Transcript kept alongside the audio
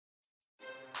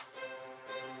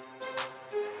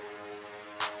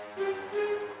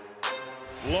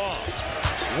Long.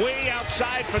 Way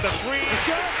outside for the three. It's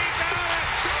good. He got it.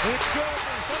 It's good.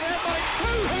 So that might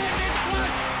two-handed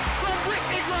flush from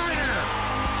Brittany Griner.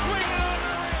 Swing on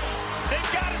the rim.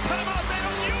 They've got a timeout. They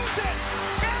don't use it.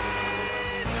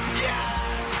 And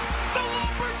yes! The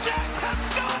Lumberjacks have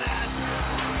done it.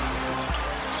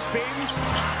 Spins. And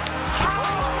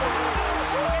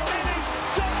then a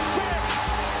step back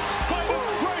by the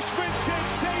freshman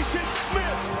sensation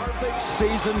Smith. Perfect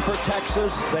season for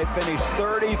Texas. They finished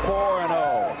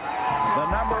 34-0. The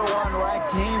number one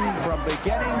ranked team from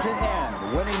beginning to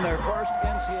end, winning their first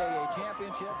NCAA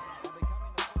championship.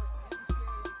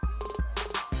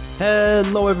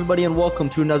 Hello, everybody, and welcome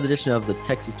to another edition of the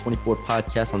Texas 24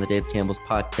 podcast on the Dave Campbell's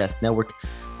Podcast Network.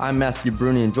 I'm Matthew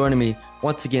Bruni, and joining me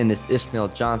once again is Ishmael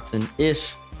Johnson.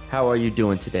 Ish, how are you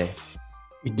doing today?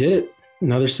 We did it.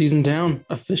 Another season down,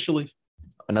 officially.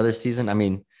 Another season? I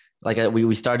mean, like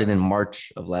we started in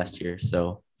March of last year,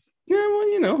 so. Yeah, well,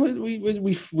 you know, we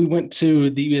went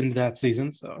to the end of that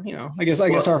season, so you know, I guess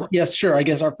our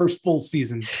first full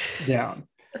season down.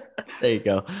 There you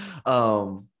go.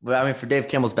 But I mean, for Dave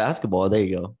Campbell's basketball, there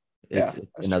you go. It's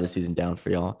another season down for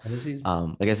y'all.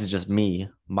 I guess it's just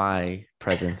my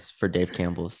presence for Dave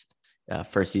Campbell's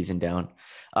first season down.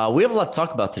 We have a lot to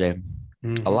talk about today.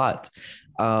 Mm-hmm. A lot.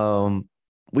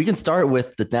 We can start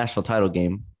with the national title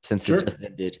game since it just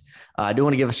ended. I do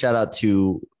want to give a shout out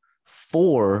to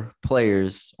 4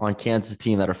 players on Kansas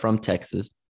team that are from Texas.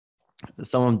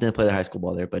 Some of them didn't play their high school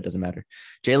ball there, but it doesn't matter.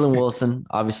 Jalen Wilson,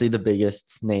 obviously the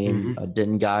biggest name.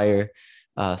 Denton Geyer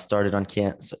started on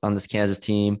this Kansas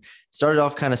team. Started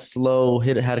off kind of slow,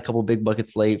 had a couple big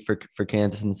buckets late for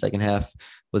Kansas in the second half,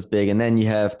 was big. And then you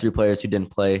have 3 players who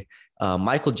didn't play.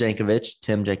 Michael Jankovich,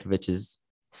 Tim Jankovich's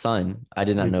son, I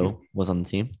did not know was on the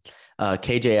team.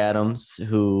 KJ Adams,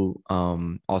 who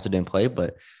also didn't play,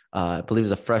 but I believe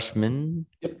is a freshman.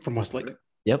 Yep, from Westlake.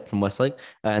 From Westlake.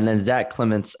 And then Zach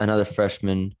Clements, another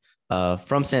freshman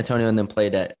from San Antonio, and then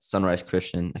played at Sunrise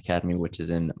Christian Academy, which is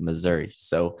in Missouri.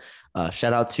 So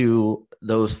shout out to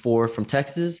those 4 from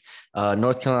Texas.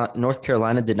 North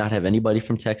Carolina did not have anybody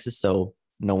from Texas, so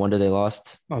no wonder they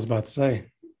lost. I was about to say,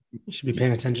 you should be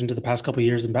paying attention to the past couple of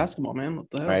years in basketball, man. What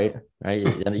the hell? Right.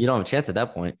 You don't have a chance at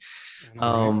that point.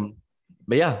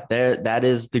 But yeah, that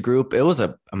is the group. It was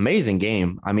an amazing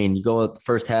game. I mean, you go at the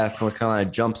first half, North Carolina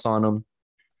jumps on them.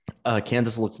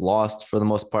 Kansas looked lost for the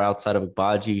most part outside of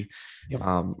Agbaji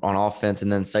on offense.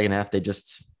 And then second half, they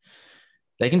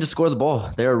can just score the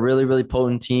ball. They're a really, really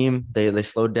potent team. They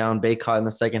slowed down Baycott in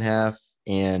the second half,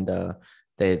 and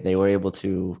they were able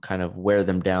to kind of wear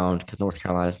them down because North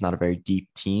Carolina is not a very deep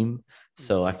team.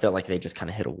 So I felt like they just kind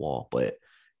of hit a wall. But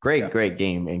great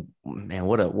game. And man,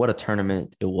 what a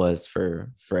tournament it was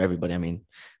for everybody. I mean,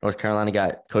 North Carolina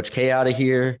got Coach K out of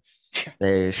here.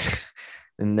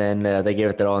 And then they gave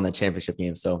it their all in the championship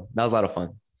game. So that was a lot of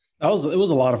fun. It was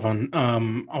a lot of fun.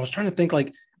 I was trying to think,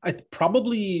 like, I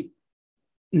probably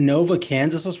Nova,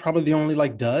 Kansas was probably the only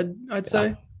like dud, I'd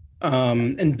say.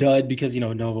 And dud because, you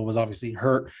know, Nova was obviously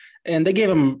hurt and they gave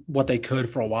them what they could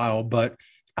for a while. But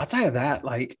outside of that,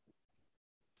 like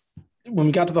when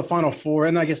we got to the Final Four,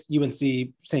 and I guess UNC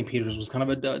St. Peter's was kind of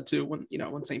a dud too when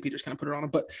St. Peter's kind of put it on them.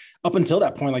 But up until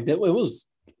that point, like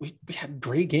we had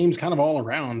great games kind of all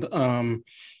around.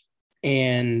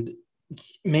 And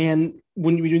man,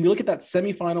 when you look at that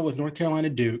semifinal with North Carolina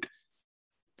Duke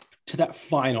to that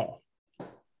final,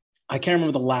 I can't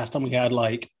remember the last time we had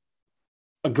like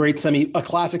a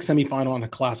classic semifinal and a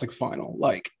classic final,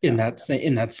 like in that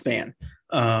span.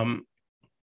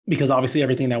 Because obviously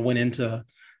everything that went into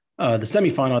the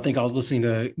semifinal, I think I was listening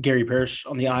to Gary Parrish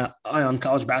on the Ion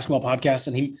College Basketball podcast,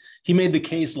 and he made the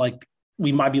case like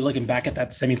we might be looking back at that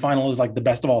semifinal as like the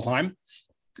best of all time.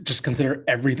 Just consider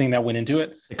everything that went into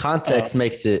it. The context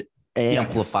makes it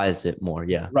amplifies it more.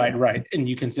 Yeah. Right. And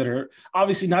you consider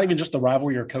obviously not even just the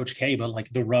rivalry or Coach K, but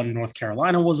like the run North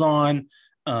Carolina was on.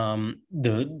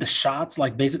 The shots,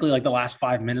 like basically like the last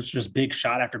 5 minutes, just big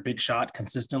shot after big shot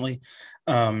consistently.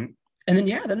 And then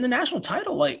the national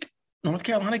title, like North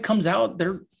Carolina comes out,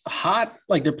 they're hot,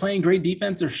 like they're playing great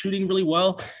defense, they're shooting really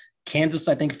well. Kansas,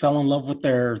 I think, fell in love with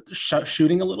their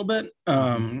shooting a little bit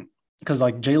because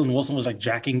like Jalen Wilson was like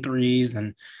jacking threes,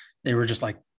 and they were just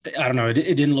like, I don't know, it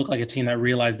didn't look like a team that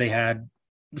realized they had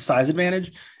the size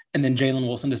advantage. And then Jalen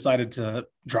Wilson decided to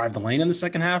drive the lane in the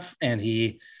second half, and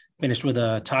he finished with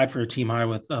a tied for a team high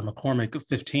with McCormick of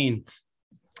 15.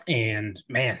 And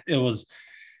man, it was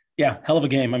hell of a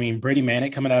game. I mean, Brady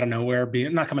Manek coming out of nowhere,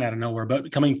 not coming out of nowhere,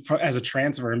 but coming as a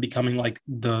transfer and becoming like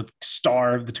the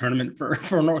star of the tournament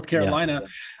for North Carolina.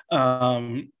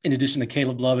 In addition to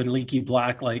Caleb Love and Leaky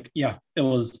Black, it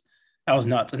was That was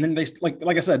nuts. And then they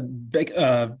like I said,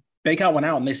 Bakeout went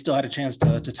out and they still had a chance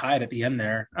to tie it at the end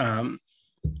there.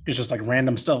 It's just like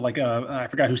random stuff. Like I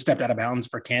forgot who stepped out of bounds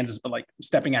for Kansas, but like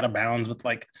stepping out of bounds with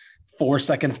like 4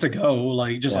 seconds to go,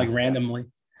 like just like randomly.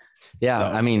 Yeah, so.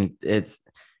 I mean, it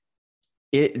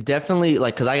definitely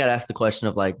like because I got asked the question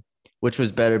of like which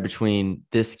was better between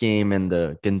this game and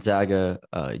the Gonzaga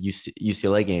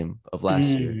UCLA game of last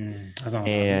year,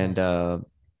 and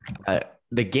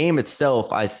the game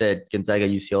itself, I said Gonzaga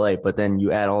UCLA, but then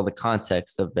you add all the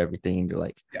context of everything, and you're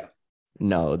like,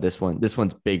 no, this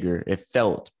one's bigger. It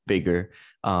felt bigger.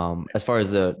 As far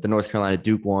as the North Carolina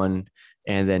Duke one,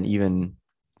 and then even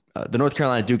the North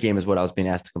Carolina Duke game is what I was being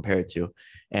asked to compare it to,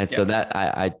 and so that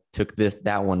I took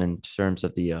that one in terms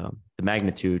of the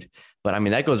magnitude. But I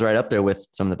mean that goes right up there with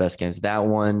some of the best games. That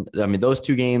one, I mean those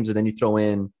two games, and then you throw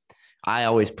in, I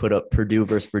always put up Purdue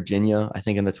versus Virginia. I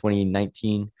think in the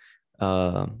 2019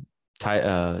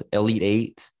 Elite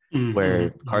Eight.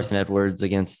 Where Carson Edwards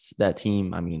against that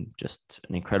team, I mean, just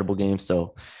an incredible game.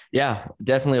 So, yeah,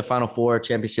 definitely a Final Four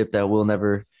championship that we'll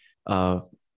never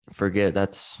forget.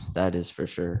 That is for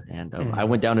sure. And I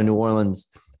went down to New Orleans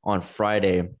on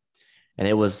Friday, and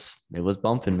it was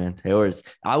bumping, man.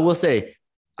 I will say,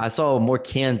 I saw more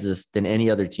Kansas than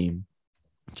any other team,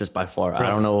 just by far. Right. I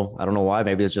don't know why.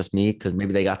 Maybe it's just me because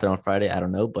maybe they got there on Friday. I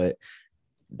don't know, but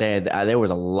there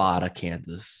was a lot of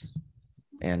Kansas.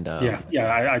 And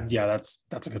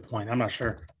that's a good point. I'm not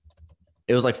sure.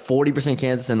 It was like 40%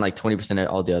 Kansas and like 20%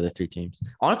 all the other three teams.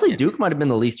 Honestly, Duke might have been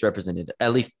the least represented,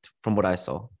 at least from what I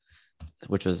saw,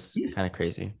 which was kind of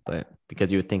crazy. But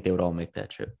because you would think they would all make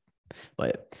that trip.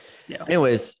 But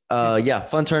anyways,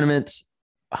 fun tournament.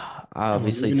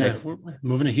 Obviously, we're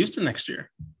moving to Houston next year.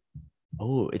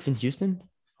 Oh, it's in Houston?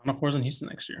 Final Four's in Houston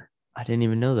next year. I didn't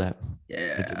even know that.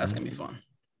 Yeah, that's gonna be fun.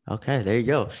 Okay, there you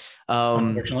go.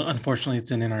 Unfortunately,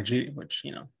 it's in NRG, which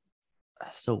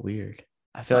that's so weird.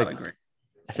 I feel like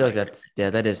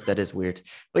that is weird.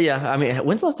 But yeah, I mean,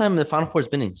 when's the last time the Final Four has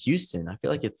been in Houston? I feel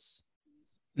like it's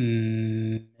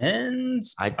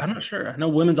men's. I'm not sure. I know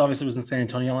women's obviously was in San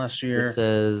Antonio last year. It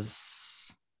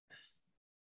says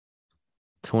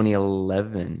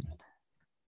 2011.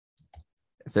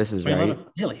 If this is right,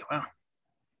 really, wow.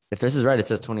 If this is right, it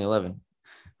says 2011.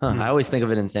 I always think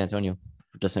of it in San Antonio.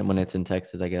 Just when it's in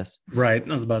Texas, I guess. Right.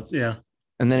 I was about to,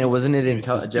 And then it wasn't it in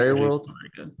Jerry World?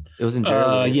 It was in Jerry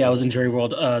World. Yeah, it was in Jerry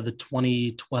World. The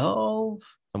 2012.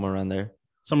 Somewhere around there.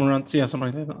 Somewhere like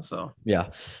that. So yeah.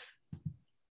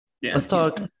 Let's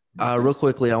talk real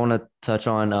quickly. I want to touch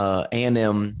on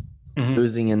A&M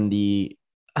losing in the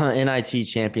NIT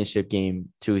championship game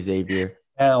to Xavier.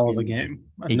 Hell of a game.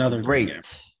 Another great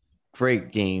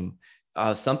game.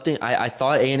 Something I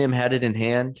thought A&M had it in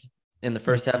hand. In the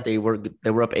first half, they were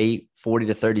up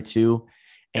 40-32,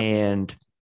 and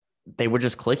they were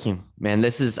just clicking. Man,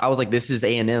 I was like, this is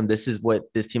A&M. This is what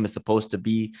this team is supposed to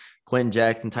be. Quentin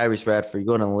Jackson, Tyrese Radford, you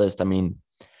go down the list. I mean,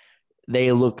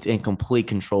 they looked in complete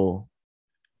control.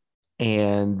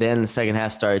 And then the second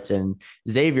half starts, and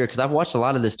Xavier, because I've watched a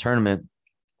lot of this tournament,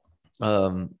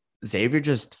 Xavier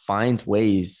just finds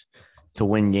ways to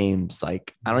win games.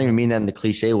 Like, I don't even mean that in the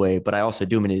cliche way, but I also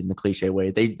do mean it in the cliche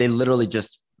way. They literally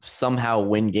just somehow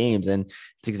win games, and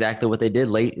it's exactly what they did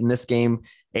late in this game.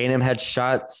 A&M had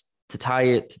shots to tie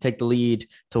it, to take the lead,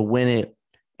 to win it,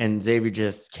 and Xavier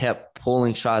just kept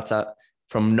pulling shots out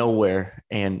from nowhere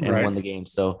and won the game.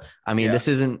 So I mean, this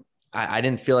isn't I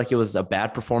didn't feel like it was a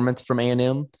bad performance from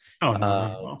A&M.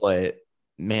 But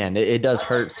man, it does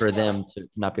hurt for them to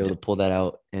not be able to pull that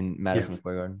out in Madison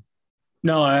Square Garden.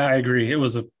 No, I agree. It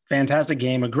was a fantastic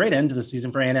game, a great end to the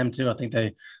season for A&M too. I think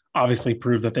they obviously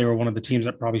proved that they were one of the teams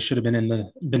that probably should have been in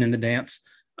the dance.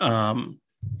 And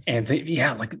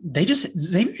Xavier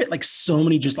hit like so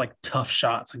many just like tough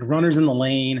shots, like runners in the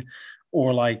lane,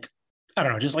 or like, I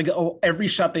don't know, just like every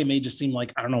shot they made just seemed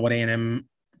like, I don't know what A&M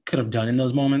could have done in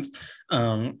those moments.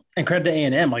 And credit to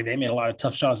A&M, like they made a lot of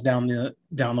tough shots down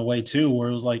the way too, where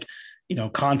it was like,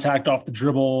 contact off the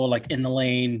dribble, like in the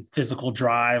lane, physical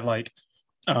drive, like,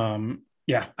 I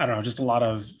don't know, just a lot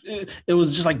of it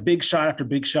was just like big shot after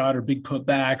big shot, or big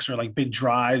putbacks, or like big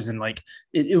drives, and like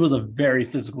it was a very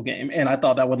physical game, and I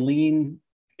thought that would lean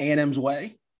A&M's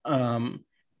way.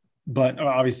 But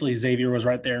obviously Xavier was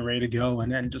right there and ready to go,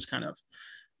 and then just kind of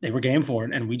they were game for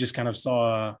it, and we just kind of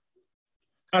saw.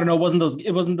 I don't know.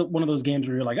 It wasn't one of those games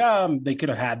where you're like, they could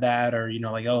have had that, or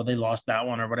like, oh, they lost that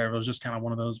one or whatever. It was just kind of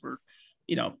one of those where,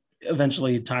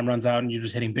 eventually time runs out and you're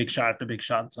just hitting big shot after big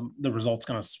shot. And the result's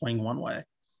going to swing one way.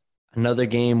 Another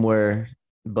game where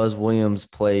Buzz Williams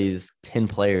plays 10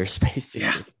 players,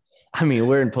 basically. I mean,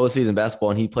 we're in postseason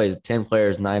basketball and he plays 10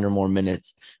 players, 9 or more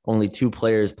minutes. Only 2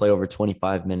 players play over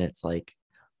 25 minutes. Like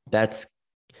that's,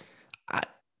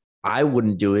 I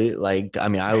wouldn't do it. Like, I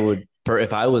mean, I would,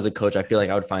 if I was a coach, I feel like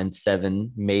I would find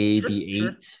 7, maybe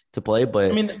 8 to play.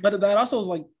 But I mean, but that also is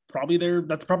like probably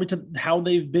that's probably to how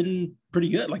they've been pretty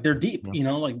good. Like they're deep,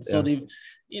 so they've,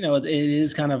 it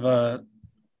is kind of a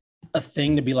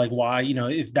thing to be like, why,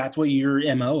 if that's what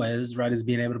your MO is, right, is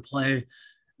being able to play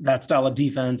that style of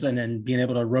defense and then being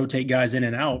able to rotate guys in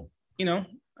and out,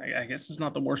 I guess it's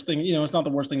not the worst thing, it's not the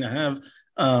worst thing to have.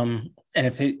 And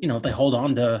if if they hold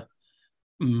on to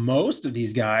most of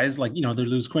these guys, like, they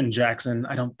lose Quentin Jackson.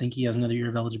 I don't think he has another year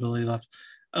of eligibility left.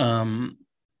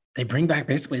 They bring back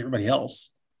basically everybody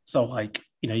else. So like,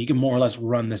 you can more or less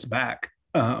run this back.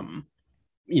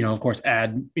 Of course,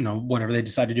 add, whatever they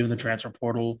decide to do in the transfer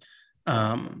portal,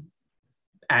 add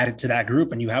it to that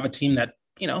group. And you have a team that,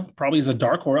 probably is a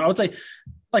dark horse. I would say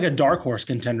like a dark horse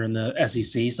contender in the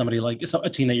SEC, somebody like a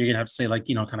team that you're going to have to say like,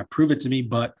 kind of prove it to me.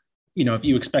 But, if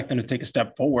you expect them to take a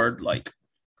step forward, like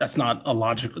that's not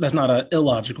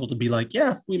illogical to be like,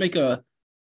 yeah, if we make a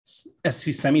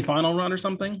SEC semifinal run or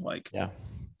something like, yeah.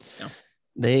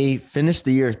 They finished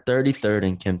the year 33rd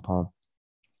in KenPom,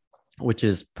 which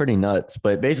is pretty nuts.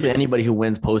 But basically anybody who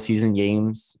wins postseason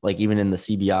games, like even in the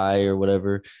CBI or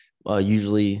whatever,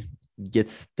 usually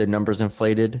gets their numbers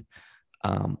inflated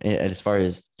as far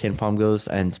as KenPom goes.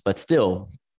 But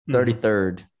still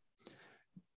 33rd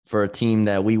for a team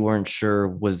that we weren't sure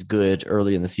was good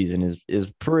early in the season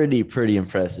is pretty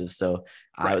impressive. So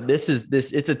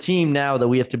it's a team now that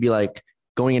we have to be like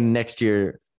going into next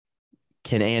year.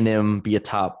 Can A&M be a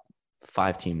top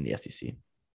 5 team in the SEC?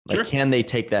 Like, can they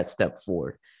take that step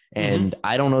forward? And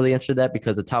I don't know the answer to that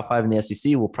because the top 5 in the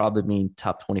SEC will probably mean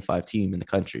top 25 team in the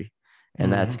country.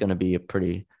 And that's going to be a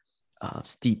pretty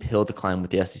steep hill to climb with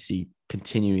the SEC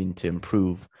continuing to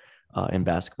improve in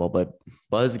basketball. But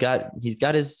Buzz he's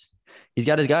got his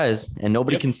guys, and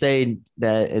nobody can say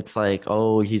that it's like,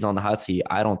 oh, he's on the hot seat.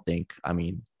 I don't think. I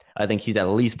mean, I think he's at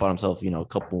least bought himself,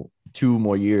 2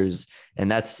 more years,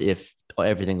 and that's if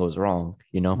everything goes wrong,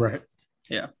 Right.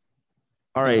 Yeah.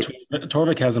 All right.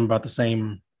 Torvik has them about the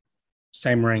same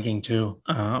ranking too.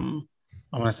 I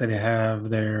want to say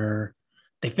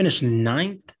they finished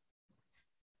 9th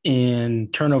in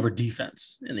turnover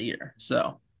defense in the year.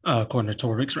 So according to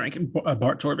Torvik's ranking,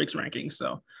 Bart Torvik's ranking.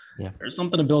 So there's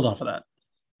something to build off of that.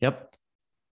 Yep.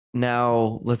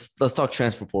 Now let's talk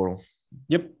transfer portal.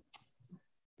 Yep.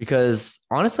 Because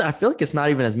honestly, I feel like it's not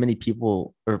even as many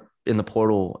people are in the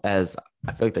portal as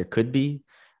I feel like there could be.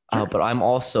 But I'm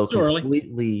also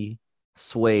completely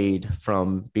swayed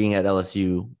from being at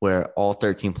LSU where all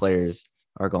 13 players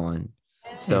are gone.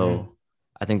 So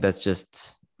I think that's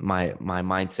just my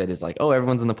mindset is like, oh,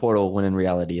 everyone's in the portal, when in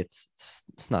reality it's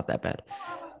not that bad.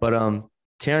 But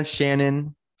Terrence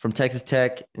Shannon from Texas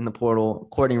Tech in the portal,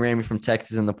 Courtney Ramey from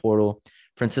Texas in the portal,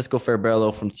 Francisco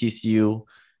Fariello from TCU,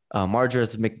 Marjorie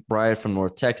McBride from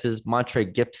North Texas, Montre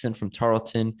Gibson from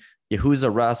Tarleton,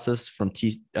 Yahuza Rasas from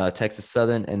Texas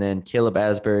Southern, and then Caleb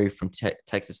Asbury from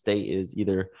Texas State is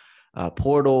either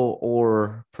portal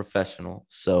or professional.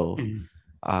 So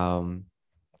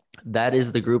that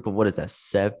is the group of, what is that,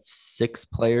 6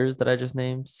 players that I just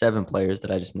named? 7 players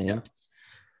that I just named. Yeah.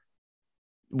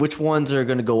 Which ones are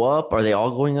going to go up? Are they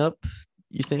all going up,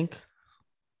 you think?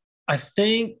 I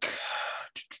think...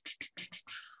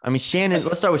 I mean, Shannon,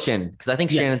 let's start with Shannon, because I think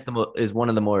Shannon's is one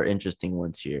of the more interesting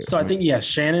ones here. So I think,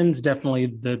 Shannon's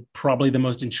definitely probably the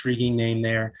most intriguing name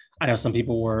there. I know some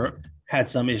people had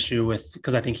some issue with,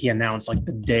 because I think he announced like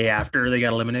the day after they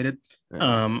got eliminated.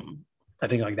 Yeah. I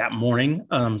think like that morning.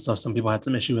 So some people had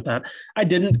some issue with that. I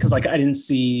didn't, because like I didn't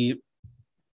see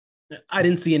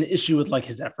an issue with like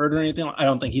his effort or anything. I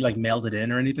don't think he like mailed it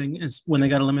in or anything is when they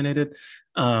got eliminated.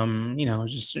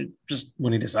 Just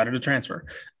when he decided to transfer.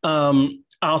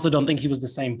 I also don't think he was the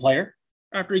same player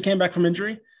after he came back from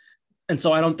injury. And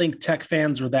so I don't think Tech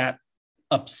fans were that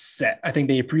upset. I think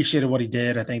they appreciated what he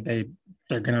did. I think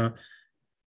they're going to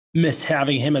miss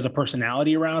having him as a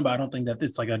personality around, but I don't think that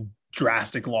it's like a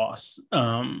drastic loss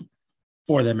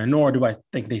for them. And nor do I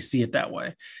think they see it that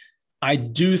way. I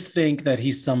do think that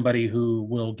he's somebody who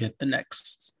will get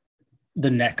he's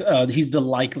the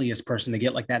likeliest person to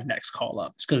get like that next call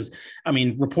up. Because I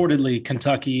mean, reportedly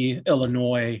Kentucky,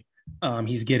 Illinois,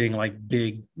 he's getting like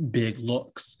big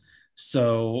looks.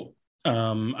 So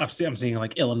I'm seeing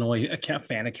like Illinois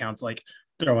fan accounts like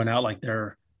throwing out like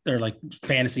their like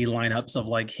fantasy lineups of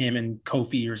like him and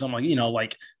Kofi or something,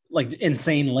 like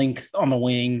insane length on the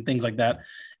wing, things like that.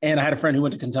 And I had a friend who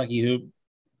went to Kentucky who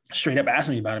straight up asked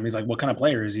me about him. He's like, what kind of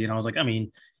player is he? And I was like, I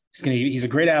mean, He's a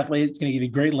great athlete. He's going to give you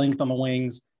great length on the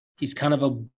wings. He's kind of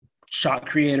a shot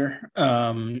creator.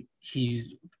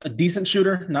 He's a decent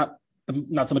shooter, not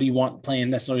somebody you want playing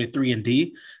necessarily 3 and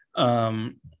D.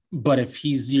 But if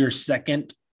he's your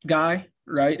second guy,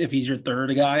 right? If he's your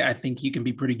third guy, I think you can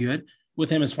be pretty good with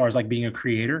him as far as like being a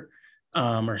creator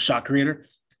or a shot creator.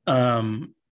 And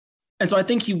so I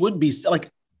think he would be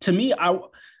like, to me,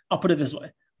 I'll put it this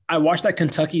way. I watched that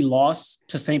Kentucky loss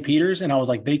to St. Peter's and I was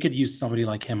like, they could use somebody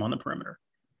like him on the perimeter,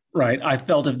 right? I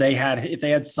felt if they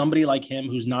had somebody like him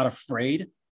who's not afraid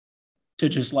to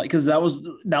just like, because that was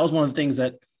one of the things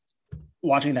that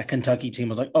watching that Kentucky team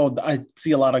was like, oh, I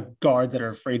see a lot of guards that are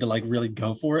afraid to like really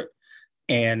go for it.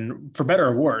 And for better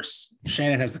or worse,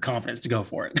 Shannon has the confidence to go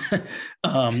for it.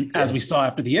 As we saw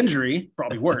after the injury,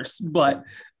 probably worse, but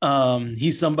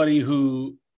he's somebody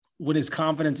who, when his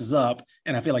confidence is up,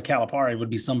 and I feel like Calipari would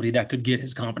be somebody that could get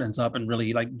his confidence up and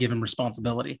really like give him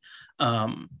responsibility. I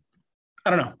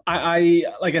don't know. I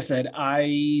like I said,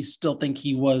 I still think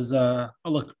he was.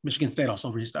 Look, Michigan State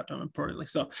also reached out to him importantly,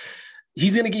 so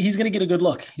he's gonna get a good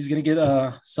look. He's gonna get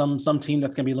some team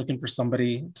that's gonna be looking for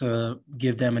somebody to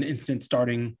give them an instant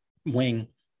starting wing.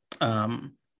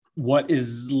 What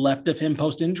is left of him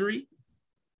post injury?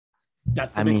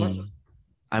 That's the big question.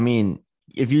 I mean,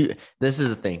 this is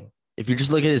the thing. If you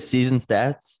just look at his season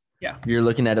stats, yeah, you're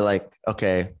looking at it like,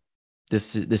 okay,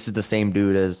 this is the same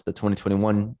dude as the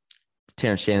 2021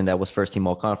 Terrence Shannon that was first team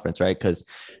all conference, right? Because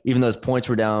even though his points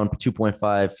were down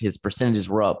 2.5, his percentages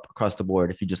were up across the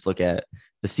board. If you just look at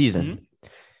the season,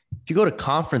 if you go to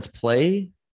conference play,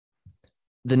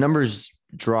 the numbers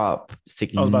drop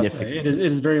significantly. It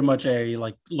is very much a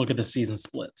like look at the season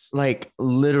splits. Like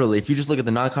literally, if you just look at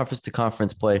the non-conference to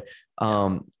conference play,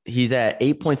 he's at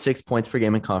 8.6 points per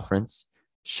game in conference,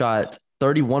 shot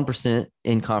 31%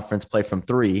 in conference play from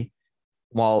 3.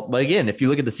 But again, if you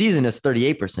look at the season, it's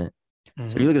 38%.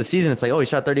 So you look at the season, it's like, oh, he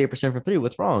shot 38% from 3.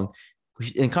 What's wrong?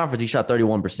 In conference, he shot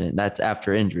 31%. That's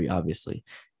after injury, obviously.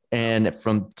 And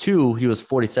from 2, he was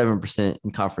 47%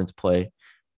 in conference play.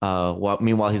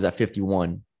 Meanwhile, he's at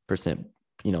 51%,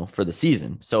 for the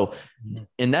season. So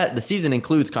in that, the season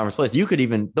includes conference play. So you could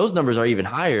even, those numbers are even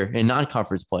higher in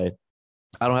non-conference play.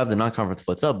 I don't have the non-conference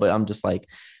splits up, but I'm just like,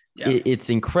 it's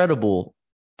incredible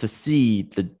to see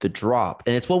the drop.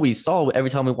 And it's what we saw every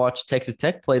time we watched Texas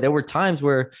Tech play. There were times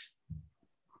where,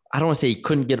 I don't want to say he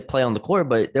couldn't get a play on the court,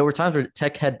 but there were times where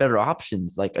Tech had better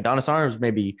options. Like Adonis Arms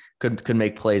maybe could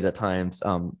make plays at times.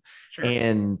 Sure.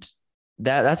 And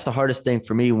that's the hardest thing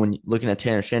for me when looking at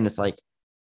Terrence Shannon. It's like,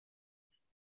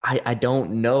 I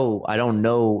don't know. I don't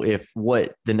know if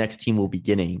what the next team will be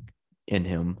getting in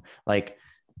him. Like,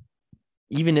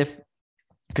 even if,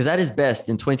 because at his best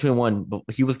in 2021,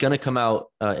 he was going to come out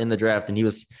in the draft and he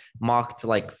was mocked to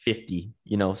like 50,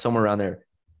 somewhere around there,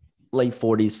 late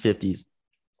 40s, 50s.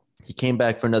 He came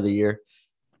back for another year.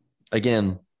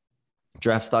 Again,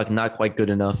 draft stock not quite good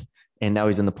enough, and now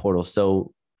he's in the portal.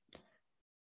 So,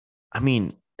 I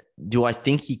mean, do I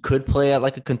think he could play at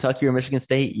like a Kentucky or Michigan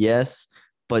State? Yes.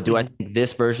 But do I think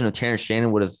this version of Terrence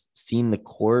Shannon would have seen the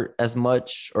court as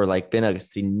much or like been a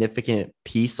significant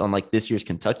piece on like this year's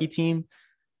Kentucky team?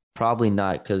 Probably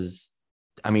not, because,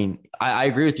 I mean, I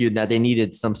agree with you that they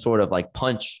needed some sort of like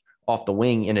punch off the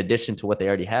wing in addition to what they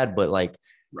already had. But like,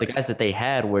 the guys that they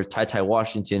had were Ty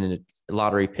Washington and a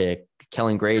lottery pick,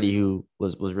 Kellen Grady, who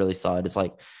was really solid. It's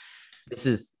like, it's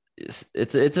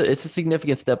a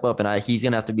significant step up, and he's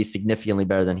going to have to be significantly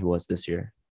better than he was this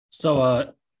year.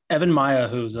 So Evan Maya,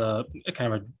 who's a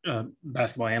kind of a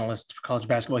basketball analyst for college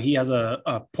basketball, he has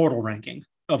a portal ranking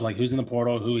of like who's in the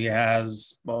portal, who he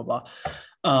has, blah, blah,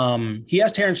 blah. He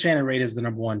has Terrence Shannon rated as the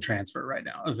number 1 transfer right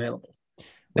now available.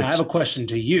 Now, I have a question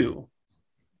to you.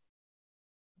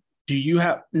 Do you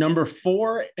have number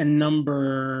 4 and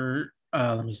number,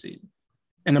 and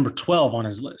number 12 on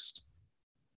his list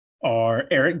are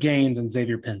Eric Gaines and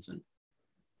Xavier Pinson?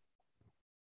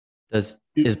 Is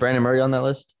Brandon Murray on that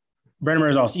list? Brandon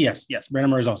Murray is also, yes. Brandon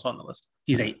Murray is also on the list.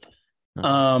 He's 8th.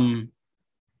 Oh.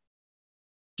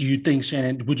 Do you think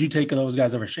would you take those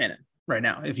guys over Shannon right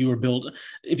now? If you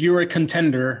were a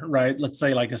contender, right? Let's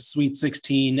say like a Sweet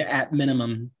 16 at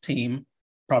minimum team,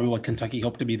 probably what Kentucky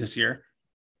hoped to be this year.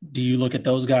 Do you look at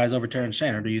those guys over Terrence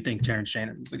Shannon, or do you think Terrence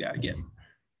Shannon is the guy to get?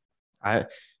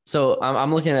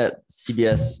 I'm looking at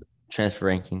CBS transfer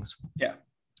rankings. Yeah.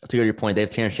 To go to your point, they have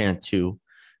Terrence Shannon 2.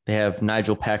 They have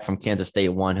Nigel Pack from Kansas State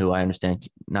 1, who I understand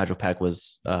Nigel Pack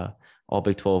was all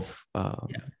Big 12 from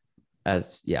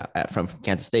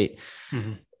Kansas State.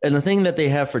 Mm-hmm. And the thing that they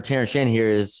have for Terrence Shannon here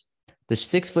is the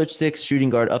 6'6" shooting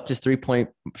guard upped his 3-point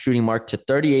shooting mark to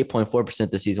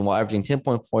 38.4% this season, while averaging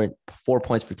 10.4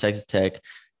 points for Texas Tech,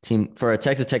 team for a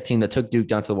Texas Tech team that took Duke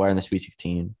down to the wire in the Sweet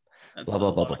 16. That's blah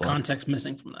blah blah blah. Context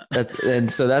missing from that.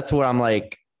 And so that's where I'm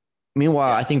like.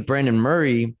 Meanwhile, I think Brandon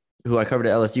Murray, who I covered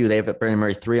at LSU, they have Brandon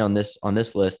Murray 3 on this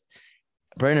list.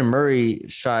 Brandon Murray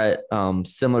shot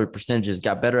similar percentages,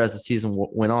 got better as the season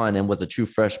went on, and was a true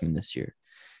freshman this year.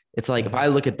 It's like if I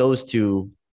look at those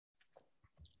two,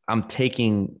 I'm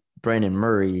taking Brandon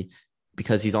Murray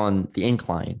because he's on the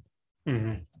incline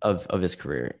of his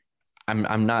career.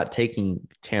 I'm not taking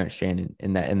Terrence Shannon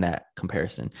in that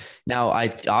comparison. Now, I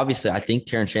think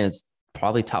Terrence Shannon's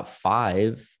probably top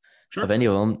 5 of any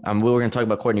of them. We were going to talk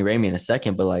about Courtney Ramey in a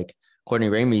second, but like Courtney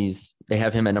Ramey's, they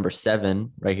have him at number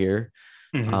 7 right here.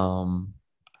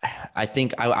 I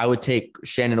think I would take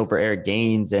Shannon over Eric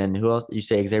Gaines, and who else? You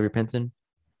say Xavier Pinson?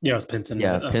 Yeah, it was Pinson.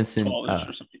 Yeah, Pinson.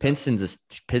 Pinson's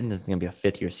going to be a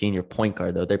 5th-year senior point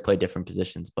guard, though. They play different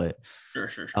positions, but sure.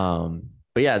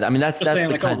 But yeah, I mean that's saying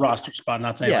the like a roster spot,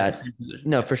 not saying like the same position.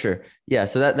 No, for sure. Yeah,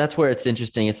 so that's where it's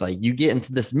interesting. It's like you get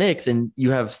into this mix, and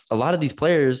you have a lot of these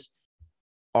players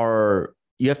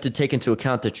you have to take into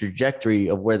account the trajectory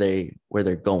of where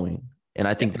they're going. And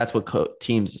I think that's what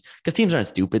teams aren't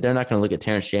stupid. They're not going to look at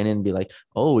Terrence Shannon and be like,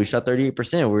 oh, we shot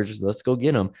 38%. Let's go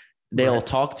get him. They'll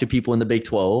talk to people in the Big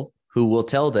 12 who will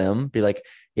tell them, be like,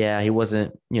 yeah, he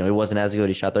wasn't as good.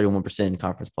 He shot 31% in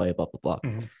conference play, blah, blah,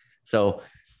 blah. So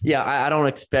yeah, I don't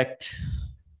expect,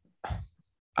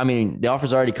 I mean, the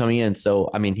offer's already coming in. So,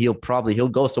 I mean, he'll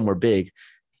go somewhere big.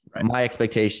 Right. My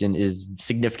expectation is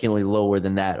significantly lower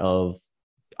than that of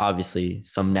obviously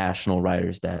some national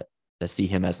writers that see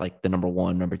him as like the number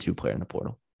 1, number 2 player in the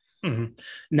portal.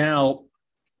 Now,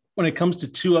 when it comes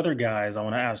to 2 other guys, I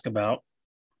want to ask about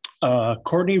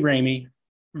Courtney Ramey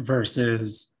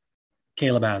versus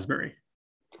Caleb Asbury.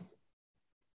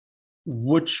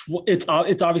 Which it's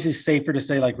obviously safer to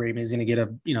say like Ramey's going to get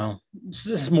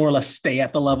just more or less stay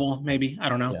at the level, maybe. I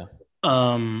don't know.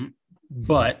 Yeah.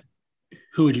 But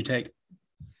who would you take?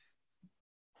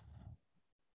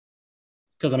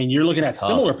 Because I mean, you're looking at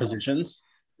similar positions,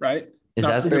 right? Is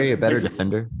Asbury a better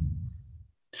defender?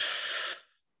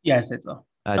 Yeah, I'd say so.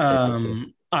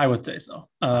 I would say so.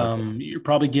 You're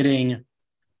probably getting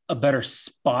a better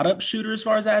spot up shooter as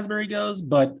far as Asbury goes,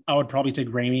 but I would probably take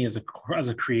Ramey as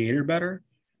a creator better.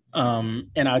 And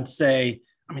I'd say,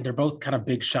 I mean, they're both kind of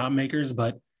big shot makers,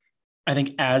 but I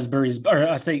think I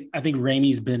think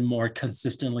Ramey's been more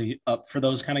consistently up for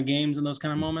those kind of games and those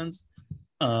kind of moments.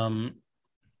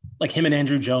 Like him and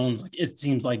Andrew Jones, like it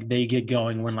seems like they get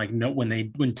going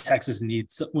when Texas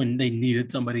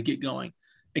needed somebody to get going.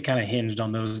 It kind of hinged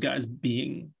on those guys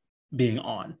being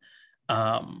on.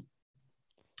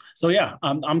 So yeah,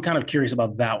 I'm kind of curious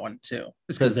about that one too.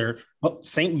 It's because they're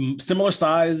similar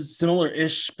size,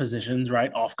 similar-ish positions,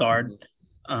 right? Off guard.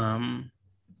 So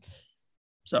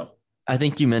I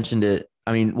think you mentioned it.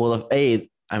 I mean,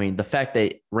 the fact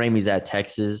that Ramey's at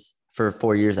Texas for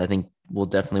 4 years, I think will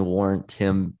definitely warrant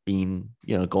him being,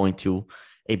 going to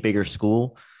a bigger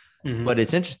school. But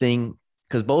it's interesting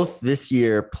because both this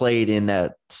year played in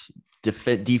that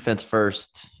defense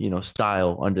first,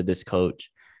 style under this coach.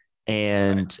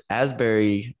 And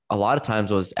Asbury a lot of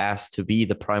times was asked to be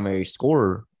the primary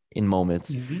scorer in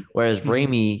moments, whereas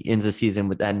Ramey ends the season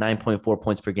with that 9.4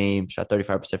 points per game, shot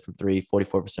 35% from 3,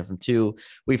 44% from 2.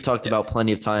 We've talked about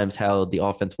plenty of times how the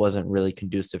offense wasn't really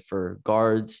conducive for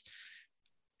guards.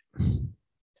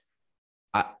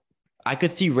 I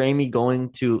could see Ramey going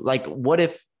to, like, what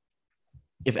if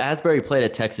Asbury played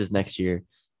at Texas next year,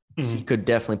 he could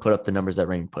definitely put up the numbers that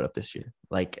Ramey put up this year,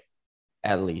 like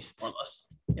at least. More or less.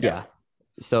 Yeah.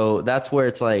 So that's where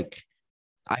it's like,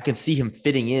 I can see him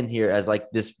fitting in here as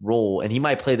like this role, and he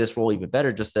might play this role even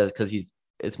better just because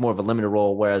it's more of a limited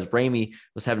role. Whereas Ramey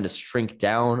was having to shrink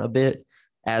down a bit,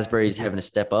 Asbury's having to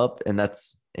step up, and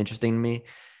that's interesting to me.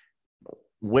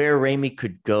 Where Ramey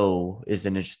could go is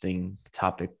an interesting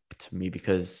topic to me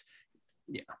because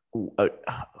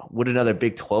would another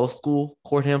Big 12 school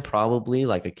court him? Probably,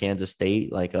 like a Kansas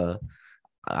State, like a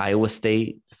Iowa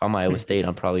State. If I'm Iowa State,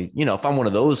 I'm probably, if I'm one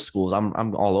of those schools,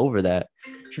 I'm all over that.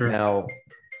 Sure.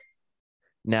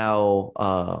 Now,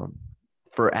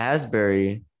 for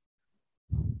Asbury,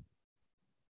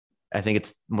 I think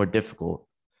it's more difficult.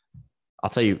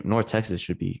 I'll tell you, North Texas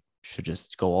should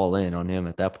just go all in on him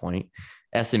at that point.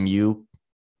 SMU,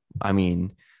 I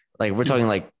mean, like we're talking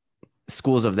like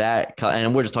schools of that,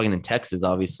 and we're just talking in Texas,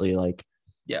 obviously. Like,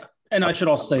 yeah, and I should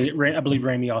also say, I believe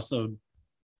Ramey also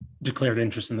declared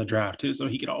interest in the draft too, so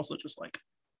he could also just like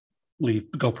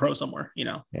go pro somewhere,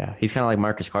 Yeah, he's kind of like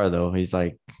Marcus Carr though. He's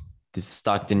like, this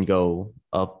stock didn't go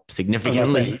up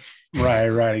significantly.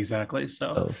 Right, exactly.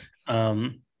 So,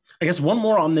 I guess one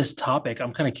more on this topic.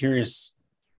 I'm kind of curious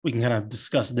we can kind of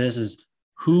discuss this is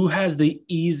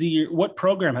what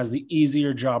program has the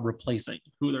easier job replacing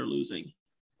who they're losing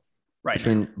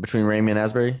between Ramey and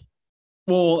Asbury?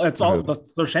 Well,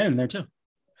 there's Shannon there too.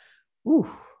 Ooh.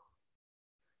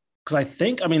 Because I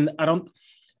think, I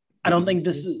don't think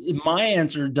this is, my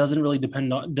answer doesn't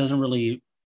really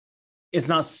it's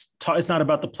not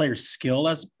about the player's skill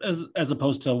as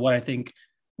opposed to what I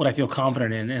feel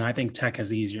confident in. And I think Tech has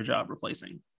the easier job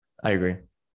replacing. I agree.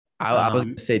 I was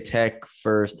going to say Tech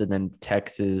first and then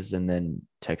Texas and then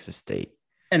Texas State.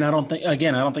 And I don't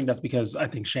think that's because I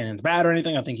think Shannon's bad or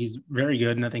anything. I think he's very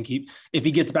good. And I think if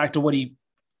he gets back to what he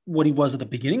was at the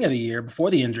beginning of the year before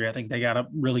the injury, I think they got a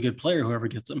really good player, whoever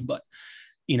gets him. But,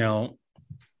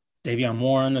 Davion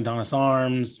Warren, Adonis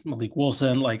Arms, Malik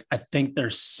Wilson, I think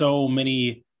there's so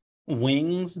many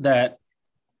wings and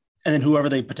then whoever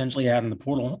they potentially add in the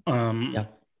portal,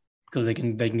 because they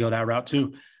can go that route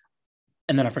too.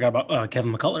 And then I forgot about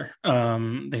Kevin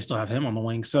McCullough. They still have him on the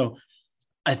wing. So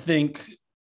I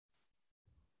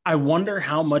wonder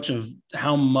how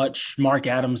much Mark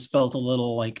Adams felt a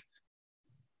little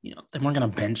they weren't going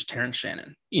to bench Terrence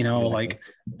Shannon, exactly.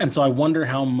 And so I wonder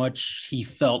how much he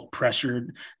felt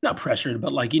not pressured,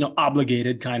 but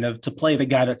obligated kind of to play the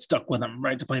guy that stuck with him,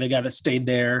 right? To play the guy that stayed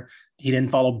there. He didn't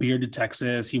follow Beard to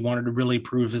Texas. He wanted to really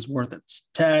prove his worth at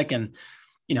Tech. And,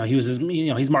 he was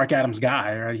he's Mark Adams'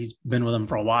 guy, right? He's been with him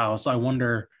for a while. So I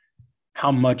wonder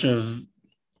how much of,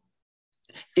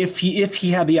 if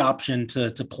he had the option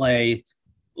to play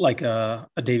like a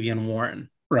Davion Warren,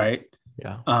 right?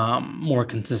 Yeah. More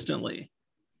consistently.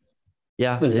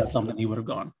 Yeah. Is that something he would have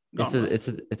gone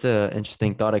it's a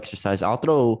interesting thought exercise. I'll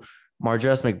throw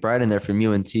Marjez McBride in there from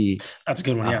UNT. That's a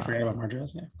good one. Yeah, I forgot about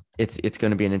Marjez. Yeah. It's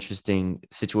going to be an interesting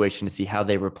situation to see how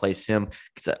they replace him.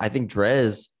 Because I think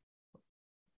Drez,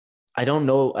 I don't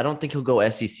know. I don't think he'll go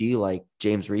SEC like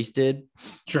James Reese did.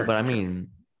 Sure. But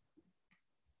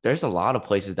there's a lot of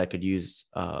places that could use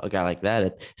a guy like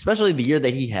that, especially the year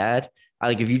that he had.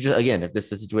 If this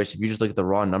is a situation, if you just look at the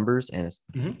raw numbers and it's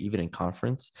even in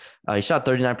conference, he shot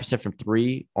 39% from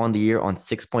three on the year on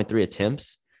 6.3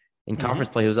 attempts. In conference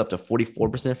play, he was up to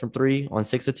 44% from three on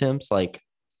 6 attempts.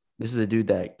 This is a dude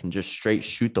that can just straight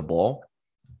shoot the ball.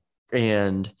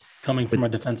 And coming from a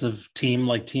defensive team,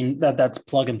 that's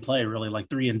plug and play, really.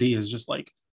 3-and-D is just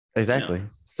exactly.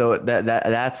 So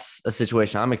that's a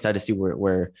situation I'm excited to see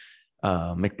where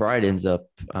McBride ends up,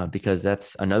 because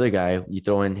that's another guy you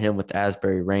throw in him with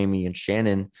Asbury, Ramey, and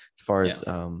Shannon as far as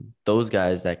those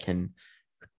guys that can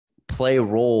play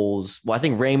roles. Well, I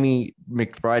think Ramey,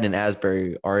 McBride, and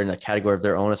Asbury are in a category of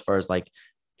their own as far as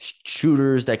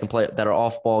shooters that can play, that are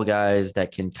off ball guys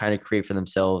that can kind of create for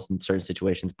themselves in certain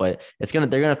situations, but they're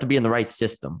gonna have to be in the right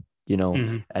system,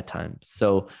 at times.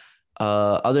 So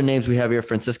other names we have here,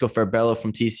 Francisco Farbello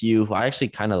from TCU, who I actually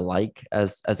kind of like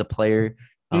as a player.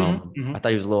 I thought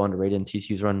he was a little underrated in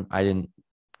TCU's run. I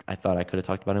thought I could have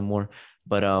talked about him more,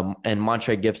 but and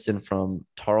Montre Gibson from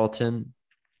Tarleton.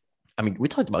 We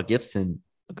talked about Gibson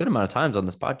a good amount of times on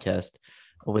this podcast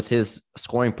with his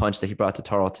scoring punch that he brought to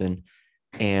Tarleton.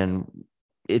 And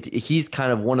he's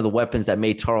kind of one of the weapons that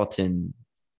made Tarleton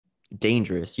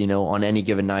dangerous, on any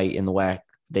given night in the WAC,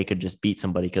 they could just beat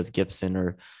somebody because Gibson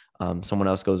or someone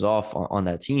else goes off on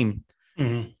that team.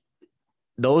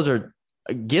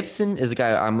 Gibson is a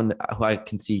guy who I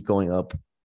can see going up.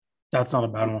 That's not a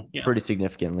bad one. Yeah. Pretty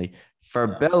significantly.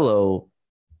 Farbello,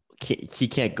 he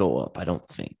can't go up, I don't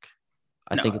think.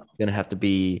 I think it's going to have to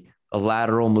be a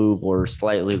lateral move or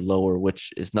slightly lower,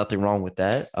 which is nothing wrong with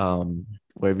that.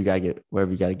 Wherever you got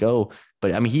to go.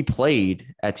 But he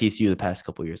played at TCU the past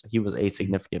couple of years. He was a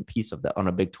significant piece of that on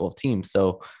a Big 12 team.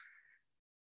 So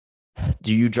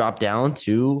do you drop down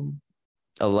to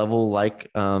a level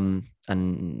and I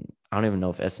don't even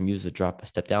know if SMU is a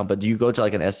step down, but do you go to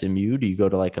an SMU? Do you go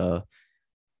to a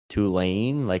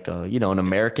Tulane, an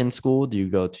American school? Do you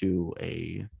go to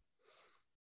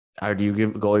or do you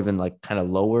go even kind of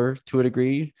lower to a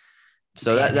degree?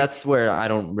 So that's where I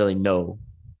don't really know.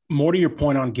 More to your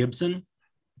point on Gibson,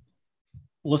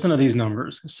 listen to these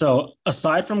numbers. So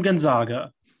aside from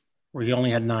Gonzaga, where he only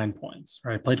had 9 points,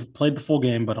 right? Played the full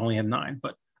game, but only had 9.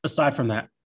 But aside from that,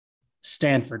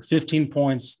 Stanford, 15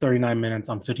 points, 39 minutes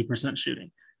on 50%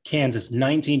 shooting. Kansas,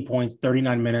 19 points,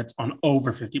 39 minutes on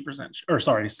over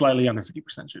 50%, slightly under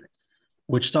 50% shooting.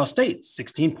 Wichita State,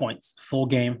 16 points, full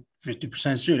game,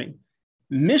 50% shooting.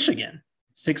 Michigan,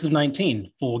 6 of 19,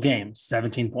 full game,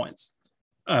 17 points.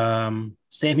 Sam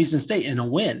Houston State in a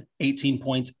win, 18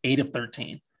 points, 8 of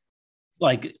 13.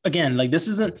 This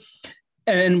isn't,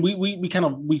 And we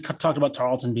talked about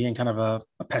Tarleton being kind of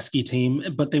a pesky team,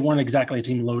 but they weren't exactly a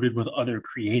team loaded with other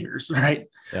creators, right?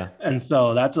 Yeah. And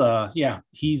so that's I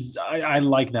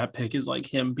like that pick, is like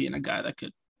him being a guy that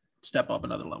could step up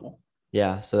another level.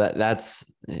 Yeah. So that's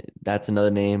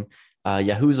another name.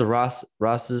 Yahuza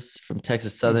Rosas from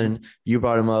Texas Southern. Mm-hmm. You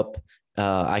brought him up.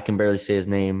 I can barely say his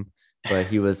name, but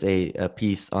he was a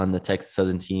piece on the Texas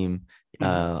Southern team.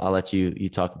 I'll let you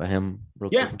talk about him real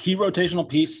quick. Key rotational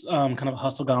piece, kind of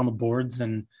hustle guy on the boards.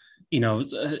 And,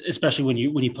 especially when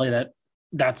you play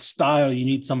that style, you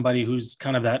need somebody who's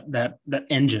kind of that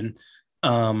engine.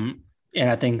 And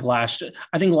I think last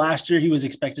year he was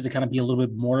expected to kind of be a little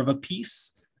bit more of a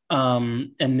piece.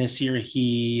 And this year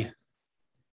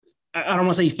I don't want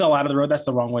to say he fell out of the road. That's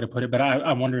the wrong way to put it. But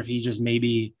I wonder if he just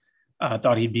maybe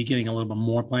thought he'd be getting a little bit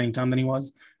more playing time than he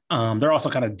was. They're also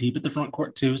kind of deep at the front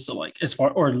court too. So like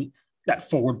or that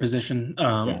forward position.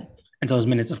 And so his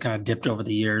minutes have kind of dipped over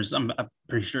the years. I'm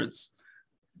pretty sure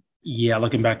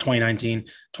looking back 2019,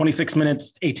 26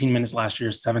 minutes, 18 minutes last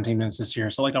year, 17 minutes this year.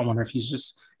 So like, I wonder if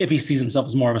he sees himself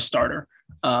as more of a starter.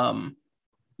 The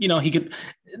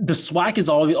SWAC is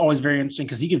always very interesting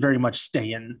because he could very much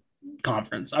stay in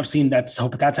conference. I've seen that.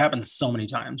 But that's happened so many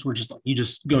times. We're just like, you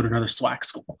just go to another SWAC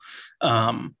school.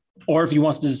 Or if he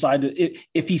wants to decide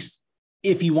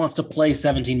if he wants to play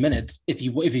 17 minutes, if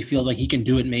he feels like he can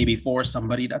do it maybe for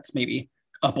somebody that's maybe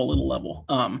up a little level.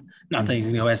 Not that he's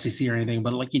going to go SEC or anything,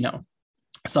 but like,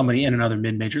 somebody in another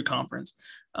mid-major conference.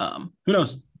 Who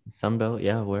knows? Sunbelt,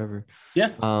 yeah, wherever. Yeah.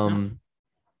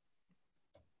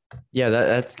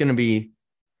 That's going to be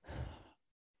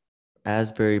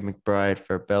Asbury, McBride,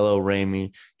 Farbello,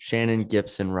 Ramey, Shannon,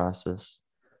 Gibson, Rosas.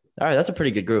 All right, that's a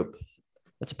pretty good group.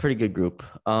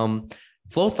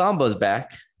 Flo Thamba's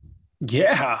back.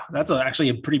 Yeah, that's actually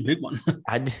a pretty big one.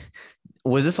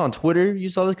 Was this on Twitter? You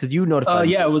saw this because you notified.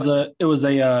 Yeah, it was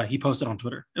a he posted on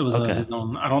Twitter. It was okay.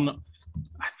 I don't know.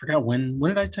 I forgot when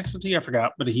did I text it to you? I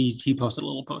forgot, but he posted a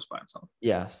little post by himself.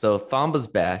 Yeah, so Thamba's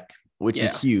back, which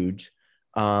is huge.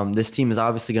 This team is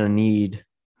obviously going to need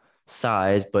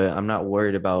size, but I'm not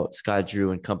worried about Scott Drew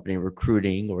and company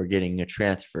recruiting or getting a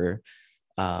transfer.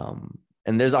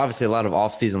 And there's obviously a lot of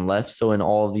offseason left. So in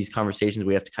all of these conversations,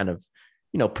 we have to kind of,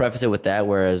 preface it with that,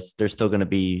 whereas there's still going to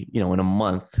be, in a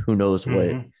month, who knows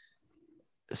what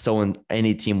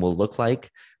any team will look like.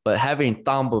 But having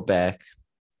Thamba back,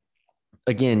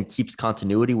 again, keeps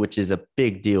continuity, which is a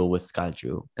big deal with Scott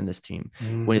Drew and this team.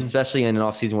 When especially in an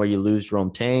offseason where you lose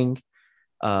Jerome Tang,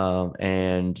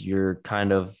 and you're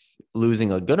kind of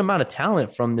losing a good amount of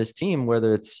talent from this team,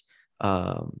 whether it's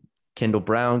Kendall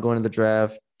Brown going to the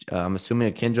draft. I'm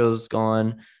assuming Akinjo's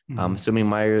gone. I'm assuming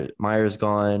Meyer's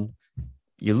gone.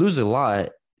 You lose a lot.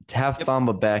 To have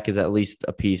Thamba back is at least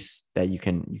a piece that you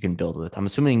can build with. I'm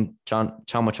assuming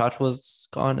Chama Chacha's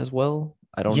gone as well.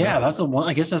 I don't know. Yeah, that's the one.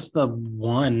 I guess that's the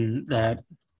one that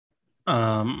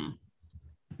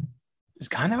is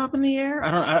kind of up in the air.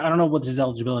 I don't know what his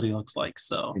eligibility looks like.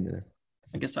 So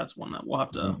I guess that's one that we'll have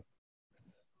to.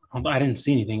 I didn't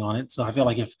see anything on it, so I feel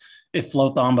like if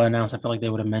Flo Thamba announced, I feel like they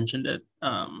would have mentioned it.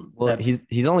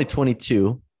 He's only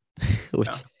 22, which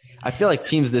I feel like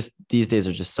teams these days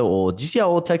are just so old. Do you see how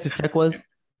old Texas Tech was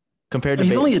compared to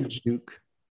Duke?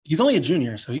 He's only a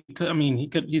junior, so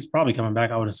he's probably coming back,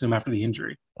 I would assume, after the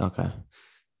injury. Okay.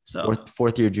 So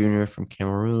fourth year junior from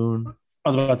Cameroon. I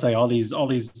was about to say all these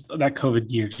that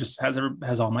COVID year just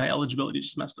has all my eligibility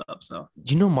just messed up. So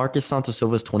do you know Marcus Santos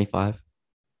Silva is 25?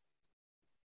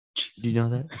 Jesus. Do you know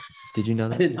that? Did you know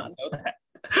that? I did not know that.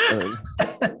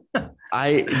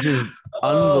 I just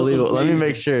unbelievable. Let me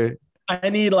make sure. I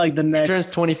need like the next. He turns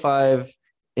 25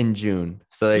 in June.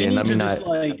 So again,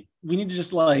 we need to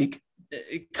just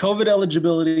COVID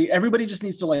eligibility. Everybody just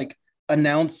needs to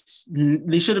announce.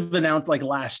 They should have announced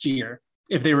last year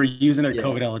if they were using their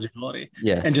COVID eligibility.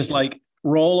 Yes. And just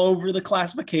roll over the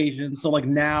classification. So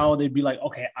now they'd be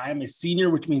okay, I'm a senior,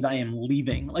 which means I am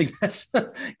leaving. That's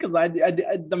because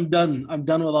I'm done. I'm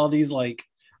done with all these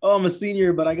I'm a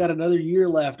senior, but I got another year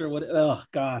left or what. Oh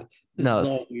God. This is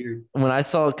so weird. When I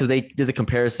saw, because they did the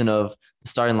comparison of the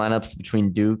starting lineups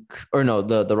between Duke, or no,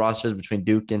 the rosters between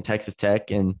Duke and Texas Tech,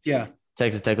 and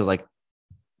Texas Tech was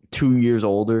 2 years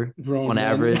older on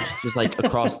average, just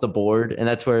across the board, and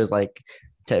that's where it's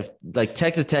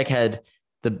Texas Tech had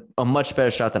a much better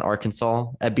shot than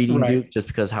Arkansas at beating Duke, just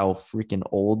because how freaking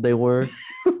old they were.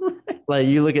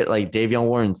 You look at Davion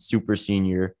Warren, super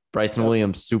senior, Bryson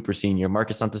Williams, super senior,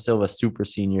 Marcus Santos Silva, super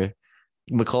senior,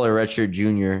 McCullough redshirt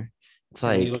junior. It's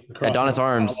like Adonis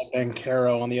Arms and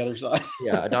Caro on the other side.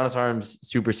 Yeah, Adonis Arms,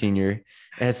 super senior.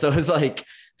 And so it's like,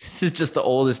 this is just the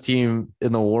oldest team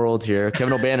in the world here.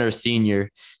 Kevin O'Banner, senior.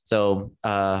 So,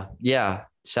 yeah,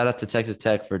 shout out to Texas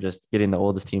Tech for just getting the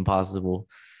oldest team possible.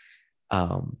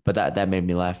 But that made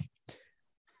me laugh.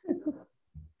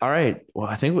 All right. Well,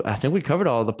 I think we covered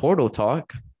all the portal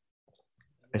talk.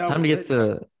 It's time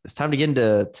to get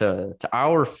into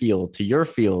our field, to your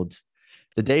field.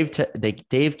 The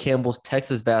Dave Campbell's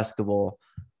Texas basketball,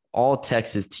 all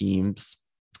Texas teams.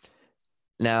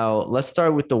 Now, let's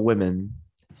start with the women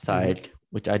side,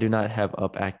 which I do not have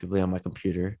up actively on my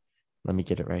computer. Let me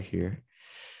get it right here.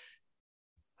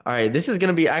 All right, this is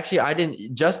going to be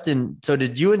Justin. So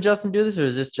did you and Justin do this, or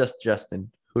is this just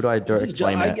Justin? Who do I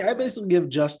explain that? I basically give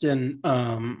Justin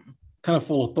kind of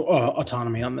full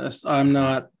autonomy on this.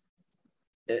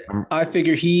 I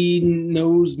figure he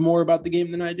knows more about the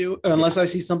game than I do, unless I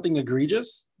see something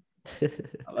egregious. I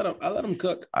let him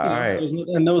cook. All right.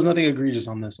 There was nothing egregious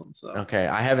on this one. So okay,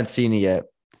 I haven't seen it yet.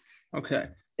 Okay,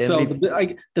 so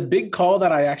the big call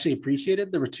that I actually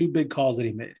appreciated, there were two big calls that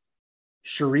he made.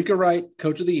 Sharika Wright,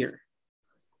 Coach of the Year,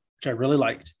 which I really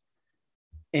liked,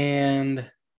 and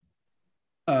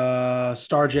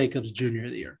Star Jacobs, Junior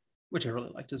of the Year, which I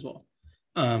really liked as well,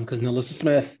 because NaLyssa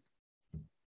Smith.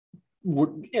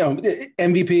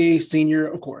 MVP, senior,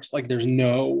 of course. Like there's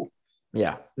no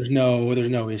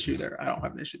issue there. I don't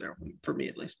have an issue there for me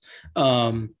at least.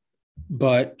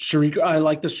 But Sharika, I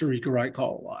like the Sharika Wright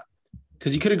call a lot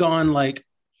because you could have gone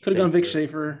Vic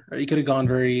Schaefer, or you could have gone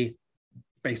very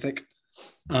basic.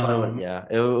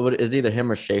 It is either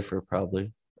him or Schaefer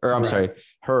probably, or I'm sorry,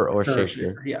 her or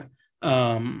Schaefer. Yeah.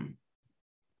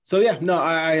 So yeah, no,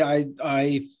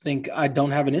 I think I don't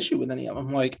have an issue with any of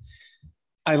them. Like.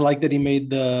 I like that he made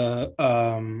the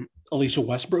Alicia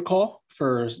Westbrook call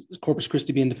for Corpus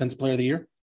Christi being Defensive Player of the Year.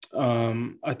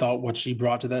 I thought what she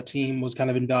brought to that team was kind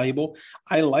of invaluable.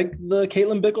 I like the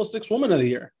Caitlin Bickle Sixth Woman of the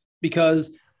Year because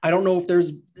I don't know if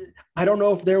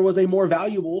there was a more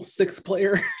valuable sixth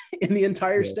player in the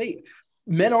entire state,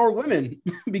 men or women,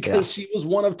 because she was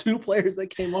one of two players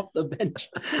that came off the bench.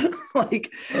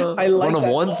 I like one of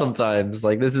one sometimes.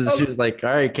 Like this is she's like,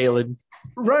 all right, Caitlin.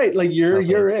 Right. Like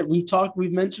you're it.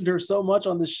 We've mentioned her so much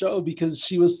on this show because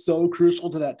she was so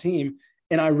crucial to that team.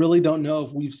 And I really don't know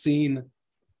if we've seen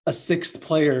a sixth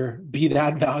player be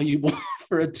that valuable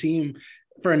for a team,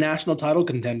 for a national title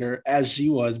contender as she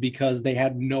was, because they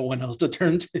had no one else to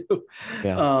turn to.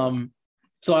 Yeah.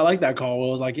 So I like that call.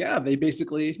 It was like, yeah, they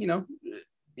basically,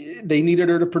 they needed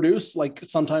her to produce, like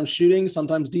sometimes shooting,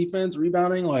 sometimes defense,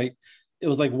 rebounding. Like it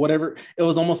was like whatever. It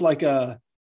was almost like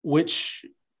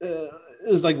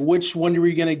it was like, which one are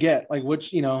we going to get? Like,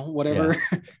 which, whatever.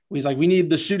 Yeah. He's like, we need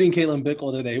the shooting Caitlin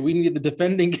Bickle today. We need the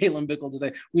defending Caitlin Bickle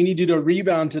today. We need you to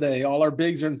rebound today. All our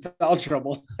bigs are in foul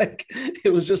trouble. Like,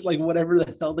 it was just like whatever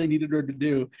the hell they needed her to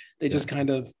do. They just kind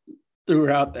of threw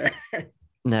her out there.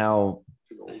 Now,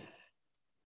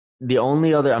 the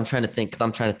only other, I'm trying to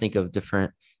think of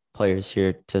different players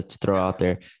here to throw out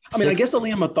there. I guess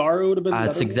Aaliyah Matharu would have been.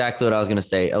 That's exactly what I was going to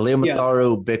say. Aaliyah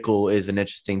Matharu, Bickle is an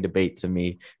interesting debate to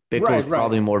me. Bickle is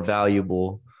probably more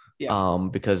valuable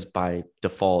because by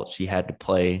default she had to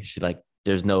play.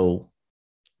 There's no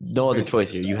other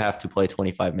choice here. You have to play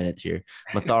 25 minutes here.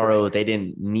 Matharu, they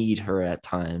didn't need her at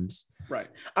times. Right.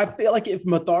 I feel like if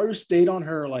Matharu stayed on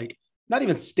her, like not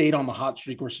even stayed on the hot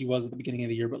streak where she was at the beginning of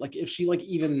the year, but like if she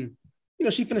even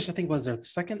she finished, I think, was their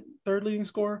third leading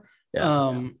scorer.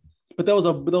 Yeah. But there was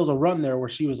a run there where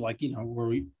she was like,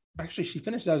 she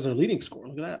finished as their leading scorer.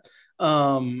 Look at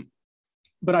that.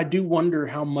 But I do wonder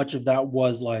how much of that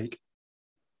was like,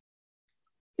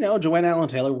 Joanna Allen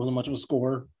Taylor wasn't much of a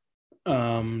scorer.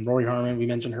 Rory Harmon, we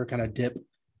mentioned her kind of dip.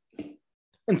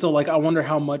 And so like, I wonder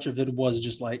how much of it was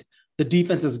just like the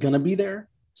defense is going to be there.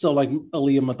 So like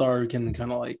Aaliyah Matharu can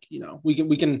kind of like,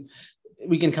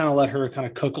 we can kind of let her kind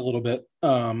of cook a little bit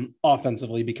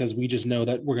offensively because we just know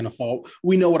that we're going to fall.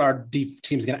 We know what our deep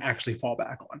team is going to actually fall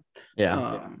back on.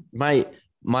 Yeah.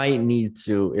 Might need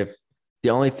to, if the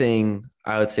only thing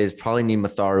I would say is probably need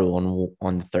Matharu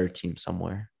on the third team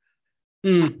somewhere.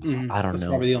 Mm-hmm. I don't that's know.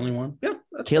 Probably the only one. Yeah.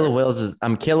 Kayla Wells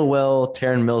Kayla Well,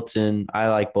 Taryn Milton. I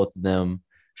like both of them.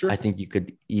 Sure. I think you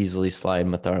could easily slide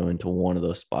Matharu into one of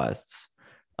those spots.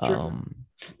 Sure.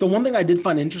 The one thing I did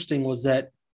find interesting was that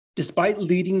despite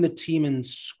leading the team in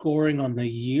scoring on the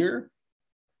year,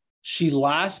 she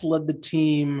last led the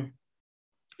team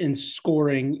in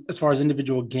scoring as far as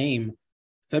individual game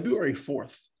February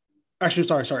 4th. Actually,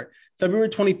 sorry. February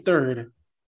 23rd.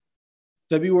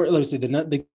 Let's see,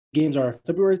 the games are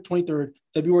February 23rd,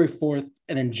 February 4th,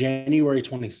 and then January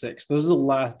 26th. Those are the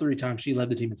last 3 times she led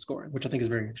the team in scoring, which I think is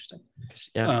very interesting.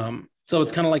 Yeah. So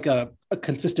it's kind of like a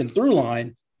consistent through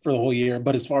line for the whole year.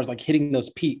 But as far as like hitting those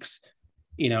peaks,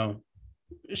 you know,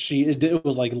 it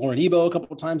was like Lauren Ebo a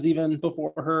couple of times even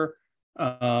before her.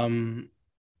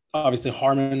 Obviously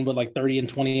Harmon with like 30 and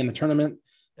 20 in the tournament.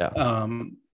 Yeah.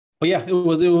 But yeah, it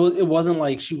wasn't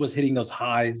like she was hitting those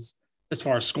highs as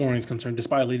far as scoring is concerned,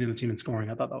 despite leading the team in scoring.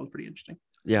 I thought that was pretty interesting.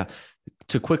 Yeah.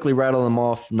 To quickly rattle them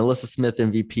off, NaLyssa Smith,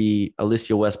 MVP,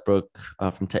 Alicia Westbrook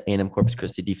from A&M Corpus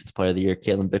Christi, Defense Player of the Year,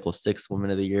 Caitlin Bickle, 6th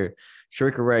Woman of the Year,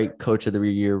 Sharika Wright, Coach of the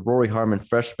Year, Rory Harmon,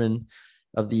 Freshman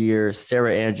of the Year,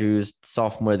 Sarah Andrews,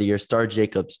 Sophomore of the Year, Star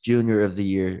Jacobs, Junior of the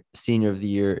Year, Senior of the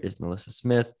Year is NaLyssa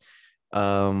Smith.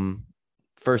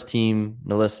 First team,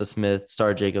 NaLyssa Smith,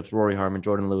 Star Jacobs, Rory Harmon,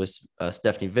 Jordan Lewis,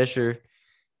 Stephanie Vischer.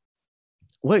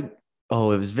 What?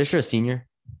 Oh, it was Vischer a senior?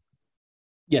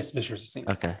 Yes, Vischer's a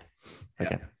senior. Okay.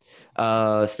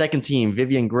 Second team,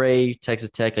 Vivian Gray, Texas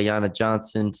Tech, Ayana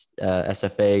Johnson,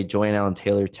 SFA, Joanne Allen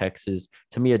Taylor, Texas,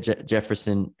 Tamia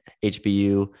Jefferson,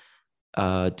 HBU,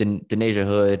 Denasia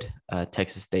Hood,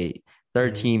 Texas State.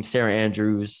 Third team, Sarah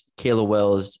Andrews, Kayla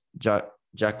Wells,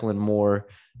 Jacqueline Moore,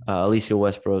 Alicia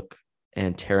Westbrook,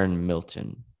 and Taryn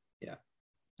Milton. Yeah.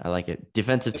 I like it.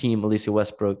 Defensive team, Alicia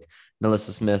Westbrook,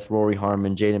 NaLyssa Smith, Rory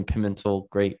Harmon, Jaden Pimentel.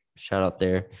 Great shout out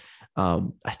there.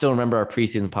 I still remember our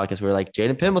preseason podcast. We were like,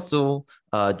 Jaden Pimentel,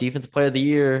 Defensive Player of the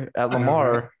Year at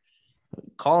Lamar,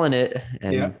 calling it.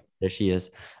 And there she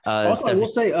is. Also, I will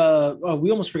say,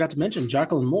 we almost forgot to mention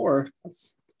Jacqueline Moore.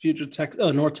 That's future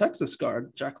North Texas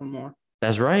guard, Jacqueline Moore.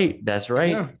 That's right.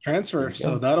 Yeah, transfer.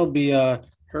 So that'll be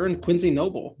her and Quincy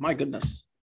Noble. My goodness.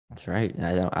 That's right.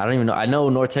 I don't even know. I know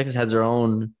North Texas has their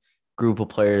own group of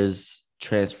players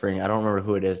transferring. I don't remember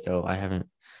who it is though. I haven't.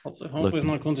 Hopefully it's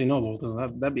not Quincy Noble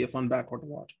because that'd be a fun backcourt to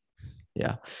watch.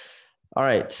 Yeah. All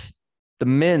right. The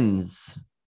men's,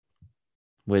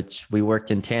 which we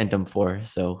worked in tandem for.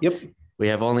 So we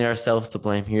have only ourselves to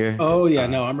blame here. Oh yeah,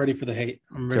 no, I'm ready for the hate.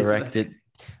 I'm ready direct it.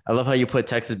 I love how you put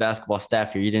Texas basketball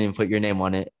staff here. You didn't even put your name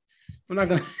on it. We're not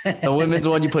gonna. The women's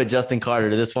one, you put Justin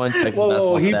Carter. This one, Texas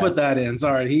basketball he staff. Put that in.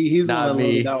 Sorry, he's not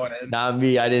me. That one in. Not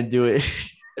me. I didn't do it.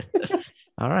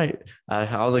 All right.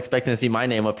 I was expecting to see my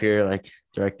name up here, like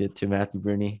directed to Matthew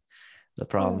Bruni. The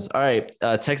problems. All right.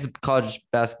 Texas college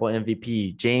basketball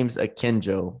MVP, James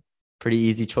Akinjo. Pretty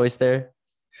easy choice there.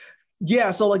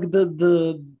 Yeah. So like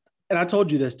and I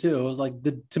told you this too. It was like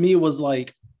to me it was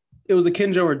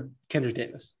Akinjo or Kendrick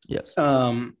Davis. Yes.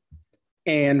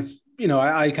 And you know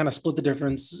I kind of split the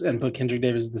difference and put Kendrick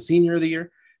Davis the senior of the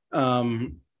year,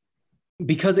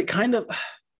 because it kind of.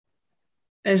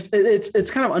 It's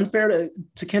kind of unfair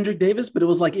to Kendrick Davis, but it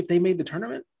was like if they made the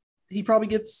tournament, he probably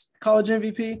gets college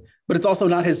MVP. But it's also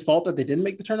not his fault that they didn't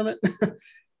make the tournament.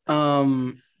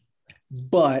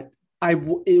 But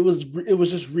it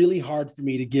was just really hard for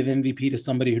me to give MVP to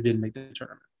somebody who didn't make the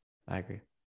tournament. I agree.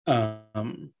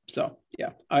 So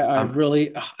yeah, I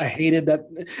hated that.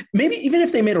 Maybe even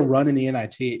if they made a run in the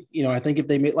NIT, you know, I think if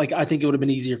they made I think it would have been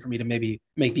easier for me to maybe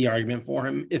make the argument for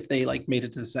him if they like made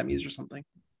it to the semis or something.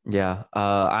 Yeah,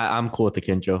 I'm cool with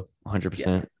Akinjo,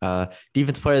 100%.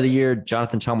 Defense Player of the Year,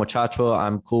 Jonathan Chamo-Chachua,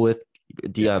 I'm cool with.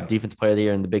 Defense Player of the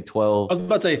Year in the Big 12. I was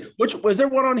about to say, was there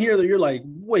one on here that you're like,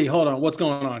 wait, hold on, what's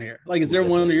going on here? Like, is there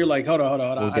one where you're like, hold on,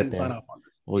 I didn't sign up on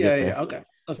this. Okay,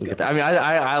 let's go. I mean,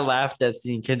 I laughed at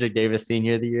seeing Kendrick Davis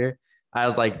Senior of the Year. I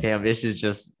was like, damn, this is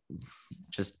just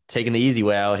taking the easy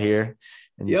way out here.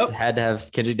 And had to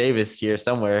have Kendrick Davis here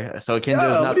somewhere. So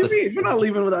Akinjo's not the. We're not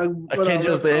leaving without.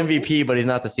 Akinjo's the MVP, but he's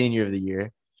not the Senior of the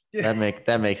Year. Yeah.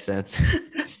 That makes sense. Split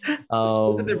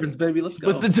the difference, baby. Let's go.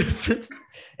 Split the difference.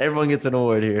 Everyone gets an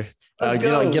award here.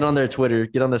 Get on their Twitter.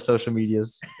 Get on their social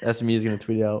medias. SMU is going to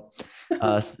tweet out.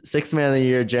 Sixth Man of the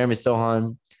Year, Jeremy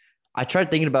Sohan. I tried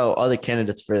thinking about other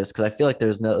candidates for this because I feel like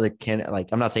there's no other candidate. Like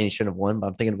I'm not saying he shouldn't have won, but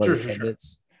I'm thinking of other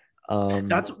candidates.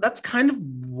 That's kind of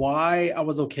why I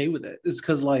was okay with it, is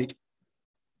because like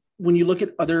when you look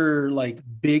at other like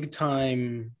big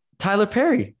time Tyler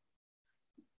Perry.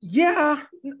 Yeah,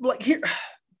 like here.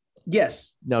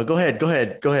 Yes. No, go ahead.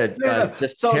 No.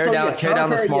 Just tear down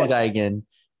the small guy again.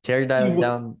 Tear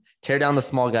down the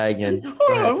small guy again.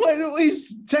 Hold on, wait,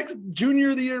 check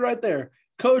Junior of the Year right there.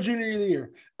 Co-Junior of the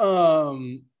Year.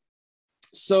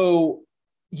 So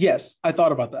yes, I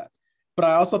thought about that, but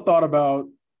I also thought about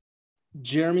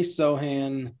Jeremy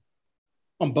Sohan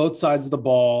on both sides of the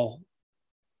ball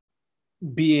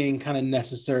being kind of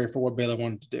necessary for what Baylor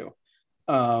wanted to do.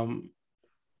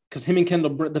 Because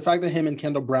the fact that him and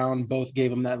Kendall Brown both gave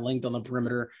him that length on the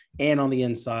perimeter and on the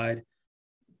inside,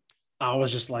 I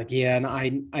was just like, yeah, and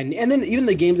and then even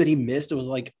the games that he missed, it was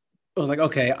like,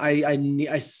 okay,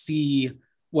 I see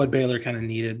what Baylor kind of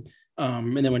needed.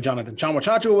 And then when Jonathan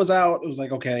Tchamwa was out, it was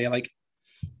like, okay, like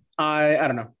I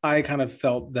don't know. I kind of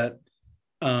felt that.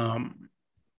 And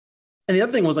the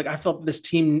other thing was like, I felt this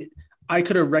team, I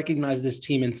could have recognized this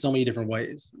team in so many different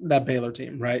ways, that Baylor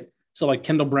team, right? So like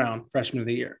Kendall Brown, freshman of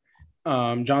the year,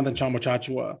 Jonathan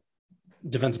Tchamwa,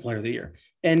 defensive player of the year.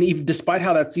 And even despite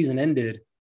how that season ended,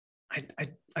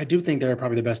 I do think they're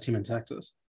probably the best team in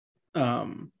Texas.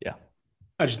 Yeah.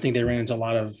 I just think they ran into a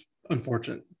lot of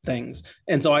unfortunate things.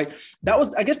 And so I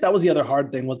guess that was the other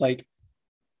hard thing, was like,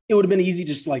 it would have been easy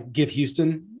to just like give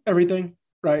Houston everything,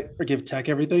 right? Or give Tech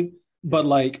everything. But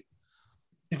like,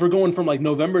 if we're going from like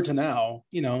November to now,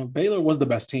 you know, Baylor was the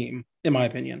best team, in my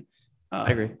opinion.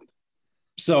 I agree.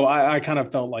 So I kind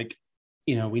of felt like,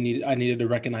 you know, I needed to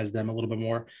recognize them a little bit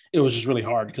more. It was just really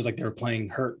hard because like they were playing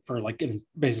hurt for like in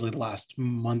basically the last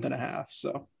month and a half.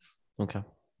 So okay,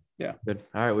 yeah, good.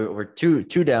 All right, we're two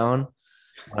down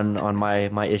on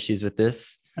my issues with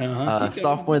this.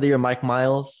 Sophomore of the year, Mike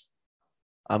Miles.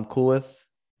 I'm cool with.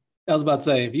 I was about to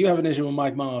say, if you have an issue with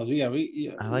Mike Miles, I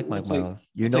like Mike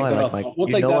Miles. You know I like Mike. We'll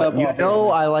take that up. You know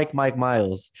I like Mike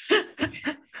Miles.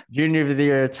 Junior of the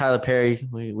year, Tyler Perry.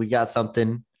 We got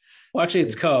something. Well, actually,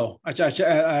 it's co. I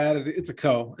added it's a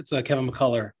co. It's Kevin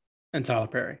McCullough and Tyler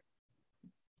Perry.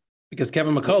 Because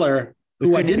Kevin McCullough,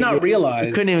 who I did not realize,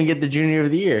 you couldn't even get the Junior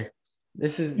of the year.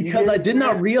 This is because I did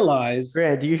not realize.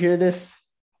 Grant, do you hear this?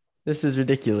 This is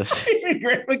ridiculous.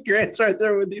 Grant's right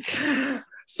there with you.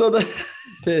 So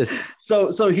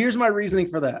so here's my reasoning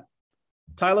for that.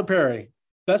 Tyler Perry,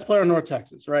 best player in North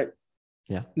Texas, right?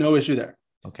 Yeah. No issue there.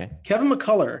 Okay. Kevin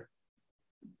McCullough,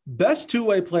 best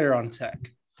two-way player on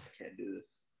Tech. I can't do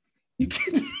this. You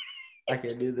can't. I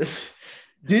can't do this.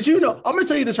 Did you know? I'm going to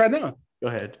tell you this right now. Go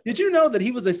ahead. Did you know that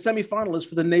he was a semifinalist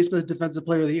for the Naismith Defensive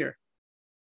Player of the Year?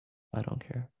 I don't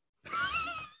care.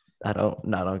 I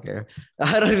don't care.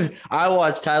 I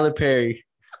watched Tyler Perry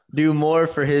do more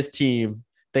for his team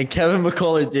than Kevin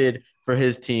McCullough did for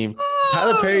his team.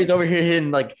 Tyler Perry's over here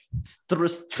hitting like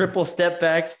triple step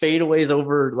backs, fadeaways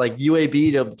over like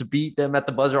UAB to beat them at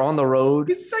the buzzer on the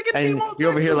road. And you're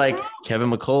over here like, bro.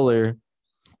 Kevin McCullough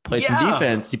played some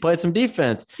defense. He played some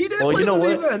defense. He did play some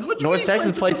defense. North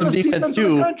Texas played some defense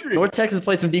too. North Texas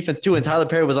played some defense too, and Tyler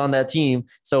Perry was on that team.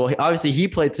 So obviously he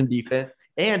played some defense.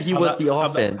 And he was the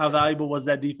offense. How valuable was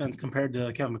that defense compared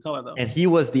to Kevin McCullough, though? And he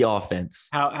was the offense.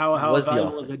 How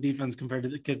valuable was that defense compared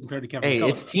to Kevin McCullough? Hey,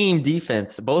 it's team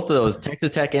defense. Both of those,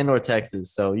 Texas Tech and North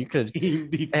Texas. So you could.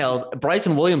 Hell,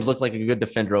 Bryson Williams looked like a good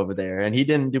defender over there, and he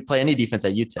didn't play any defense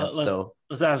at UTEP.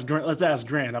 Let's ask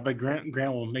Grant. I bet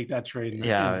Grant will make that trade.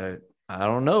 I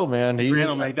don't know, man. Grant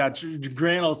will make that.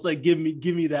 Grant will say, "Give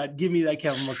me that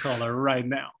Kevin McCullough right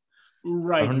now."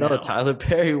 I don't know. Tyler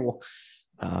Perry will.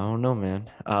 I don't know, man.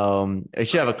 I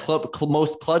should have a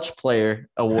most clutch player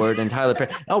award and Tyler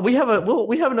Perry. Oh, we have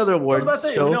another award.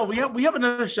 No, we have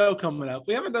another show coming up.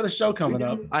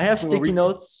 I have sticky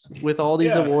notes with all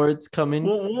these awards coming.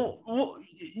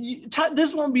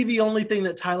 This won't be the only thing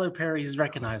that Tyler Perry is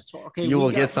recognized for. Okay, you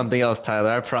will get something else, Tyler.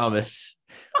 I promise.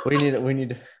 We need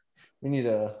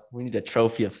a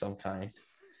trophy of some kind.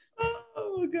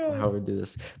 Oh God! How we do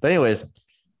this? But anyways,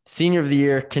 senior of the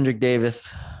year, Kendrick Davis.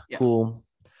 Yeah. Cool.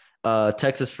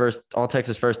 Texas first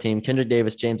team, Kendrick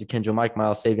Davis, James Akinjo, Mike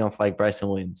Miles, Savion Flagg, Bryson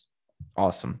Williams.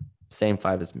 Awesome. Same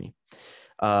five as me.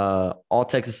 All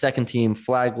Texas second team,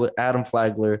 Adam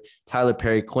Flagler, Tyler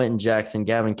Perry, Quentin Jackson,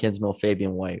 Gavin Kinsmill,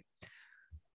 Fabian White.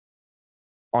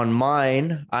 On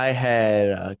mine, I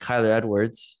had Kyler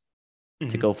Edwards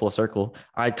to go full circle.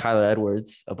 I had Kyler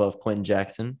Edwards above Quentin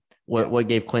Jackson. What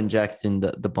gave Quentin Jackson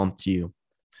the bump to you?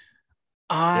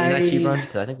 The NIT run?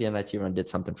 Because I think the NIT run did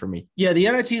something for me. Yeah, the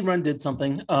NIT run did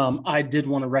something. I did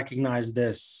want to recognize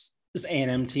this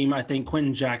A&M team. I think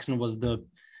Quentin Jackson was the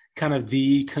kind of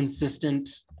the consistent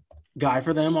guy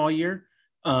for them all year.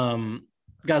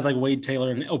 Guys like Wade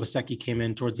Taylor and Obaseki came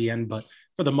in towards the end, but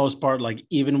for the most part, like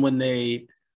even when they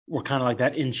were kind of like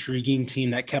that intriguing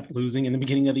team that kept losing in the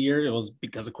beginning of the year, it was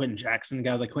because of Quentin Jackson,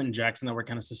 guys like Quentin Jackson that were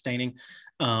kind of sustaining.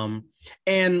 And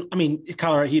I mean,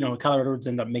 Kyler Edwards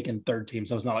ended up making third team,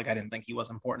 so it's not like I didn't think he was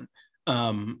important.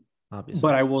 Obviously.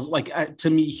 But I was like, to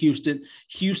me,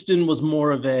 Houston was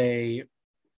more of a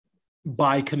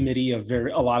by committee of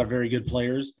a lot of very good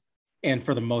players. And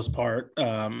for the most part,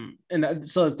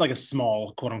 so it's like a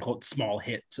small, quote unquote, small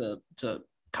hit to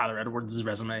Kyler Edwards'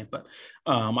 resume, but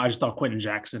I just thought Quentin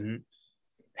Jackson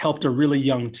helped a really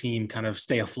young team kind of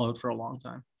stay afloat for a long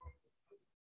time.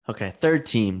 Okay, third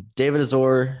team, David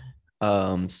Azor,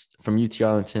 from UT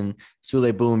Arlington,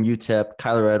 Sule Boom, UTEP,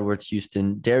 Kyler Edwards,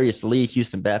 Houston, Darius Lee,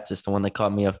 Houston Baptist, the one that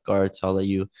caught me off guard. So I'll let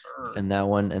you defend that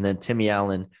one. And then Timmy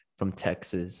Allen from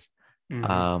Texas.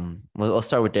 Let's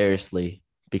start with Darius Lee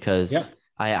because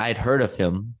I'd heard of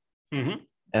him. And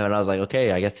I was like,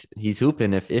 okay, I guess he's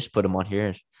hooping if Ish put him on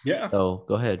here. Yeah. So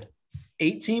go ahead.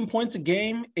 18 points a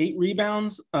game, 8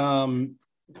 rebounds.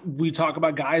 We talk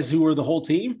about guys who were the whole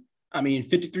team. I mean,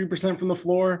 53% from the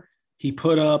floor. He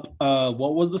put up,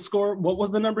 what was the score? What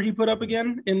was the number he put up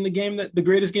again in the game, that the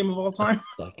greatest game of all time?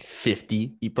 Like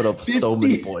 50. He put up 50. So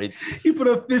many points. He put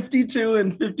up 52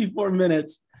 in 54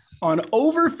 minutes on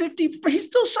over 50. He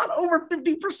still shot over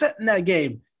 50% in that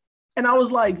game. And I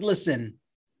was like, listen,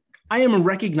 I am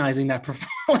recognizing that.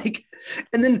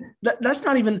 And then that's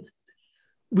not even,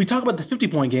 we talk about the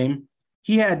 50-point game.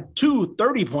 He had 2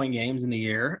 30-point games in the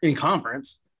year in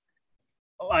conference.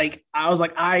 Like, I was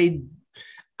like, I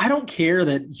don't care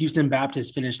that Houston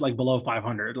Baptist finished like below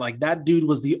 500. Like, that dude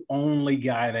was the only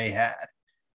guy they had.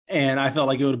 And I felt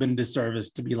like it would have been a disservice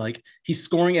to be like, he's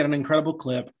scoring at an incredible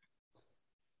clip,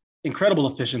 incredible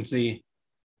efficiency.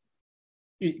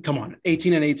 Come on,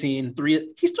 18 and 18,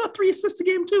 3. He still had 3 assists a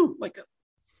game too. Like,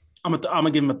 I'm gonna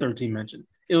give him a 13 mention.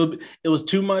 It was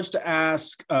too much to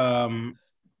ask to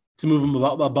move him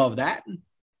above that,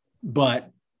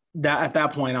 but at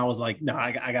that point I was like, no,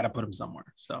 I got to put him somewhere.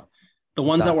 So the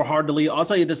ones that were hard to leave, I'll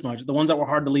tell you this much: the ones that were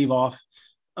hard to leave off.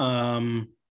 Let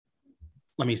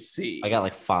me see. I got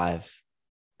like 5.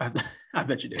 I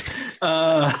bet you do.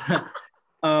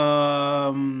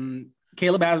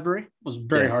 Caleb Asbury was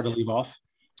very hard to leave off.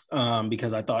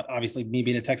 Because I thought, obviously, me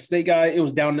being a Texas State guy, it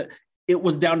was down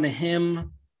to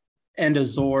him and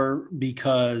Azor,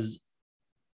 because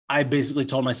I basically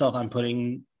told myself I'm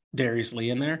putting Darius Lee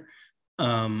in there.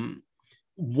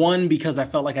 One, because I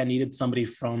felt like I needed somebody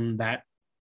from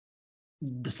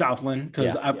the Southland,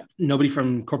 because nobody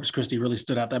from Corpus Christi really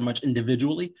stood out that much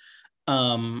individually,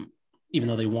 even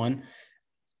though they won.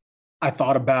 I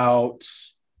thought about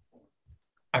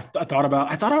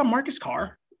Marcus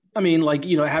Carr. I mean, like,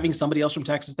 you know, having somebody else from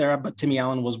Texas there, but Timmy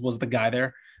Allen was the guy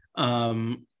there.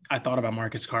 I thought about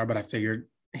Marcus Carr, but I figured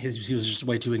he was just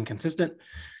way too inconsistent.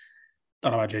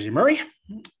 Thought about JJ Murray.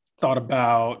 Thought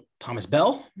about Thomas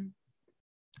Bell.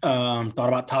 Thought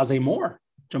about Taze Moore,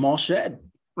 Jamal Shed,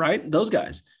 right? Those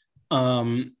guys.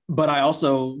 But I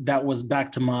also, that was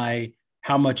back to my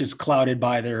how much is clouded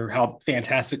by how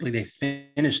fantastically they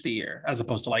finished the year, as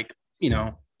opposed to, like, you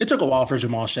know, it took a while for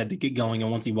Jamal Shed to get going,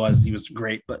 and once he was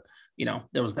great. But, you know,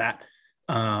 there was that.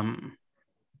 You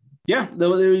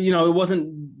know, it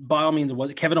wasn't, by all means, it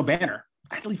was Kevin O'Banner.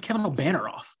 I had to leave Kevin O'Banner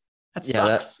off. That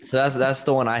sucks. That's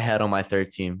the one I had on my third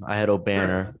team. I had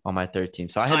O'Banner on my third team.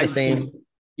 So I had the same.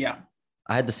 Yeah.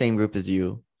 I had the same group as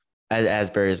you.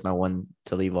 Asbury is my one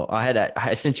to leave off.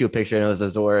 I sent you a picture, and it was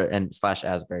Azor and /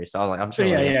 Asbury. So I was like, I'm sure.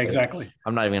 Yeah, exactly.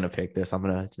 I'm not even gonna pick this. I'm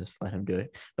gonna just let him do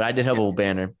it. But I did have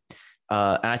O'Banner.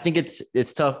 And I think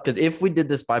it's tough because if we did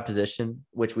this by position,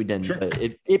 which we didn't, but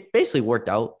it basically worked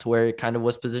out to where it kind of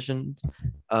was positioned.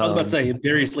 I was about to say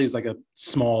Darius Lee is like a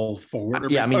small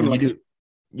forward. Yeah, I mean, like you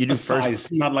do first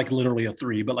size, not like literally a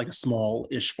 3, but like a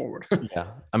small-ish forward. Yeah,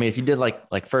 I mean, if you did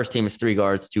like first team, it's 3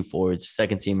 guards, 2 forwards.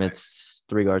 Second team, it's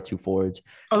 3 guards, 2 forwards.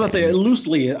 I was about to say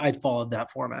loosely, I'd followed that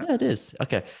format. Yeah, it is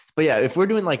okay. But yeah, if we're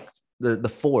doing like the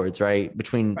forwards, right,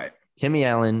 between Timmy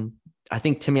Allen, I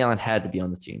think Timmy Allen had to be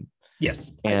on the team.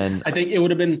 Yes, and I think it would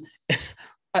have been.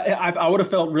 I would have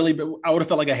felt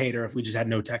like a hater if we just had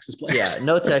no Texas players. Yeah,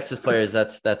 no Texas players.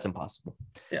 That's impossible.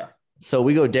 Yeah. So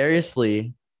we go Darius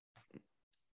Lee,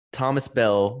 Thomas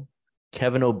Bell,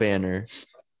 Kevin O'Banner,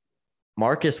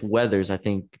 Marcus Weathers. I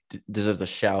think deserves a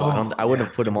shout. I wouldn't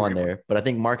have put him on there, but I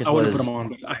think Marcus Weathers put him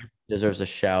on, deserves a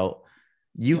shout.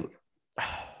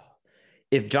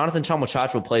 If Jonathan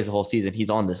Chamochacho plays the whole season,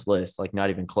 he's on this list. Like, not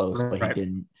even close, but he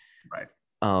didn't. Right.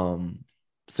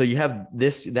 So you have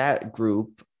that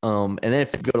group, and then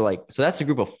if you go to so that's a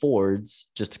group of forwards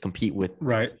just to compete with,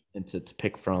 right, and to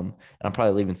pick from. And I'm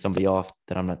probably leaving somebody off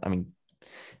that I'm not. I mean,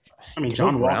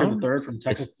 John Walker III from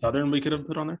Texas Southern we could have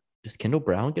put on there. Does Kendall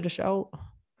Brown get a shout?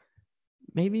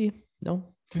 Maybe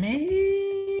no.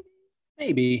 Maybe.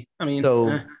 I mean,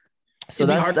 so it'd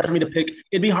be hard for me to pick.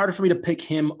 It'd be harder for me to pick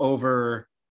him over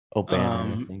O'Banner,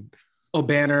 I think.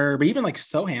 O'Banner, but even like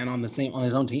Sohan on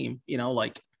his own team, you know,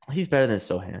 like he's better than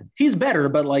Sohan. He's better,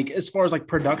 but like as far as like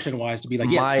production wise, to be like,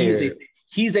 yes,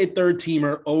 he's a third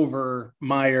teamer over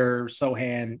Meyer,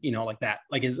 Sohan, you know, like that.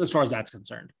 Like as far as that's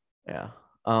concerned. Yeah.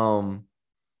 Trying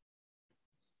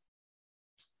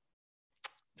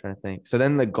to think. So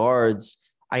then the guards,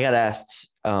 I got asked.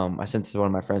 I sent to one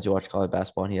of my friends who watched college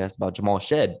basketball, and he asked about Jamal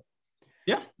Shed.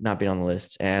 Yeah. not being on the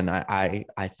list. And I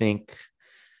think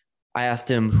I asked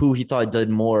him who he thought did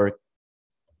more,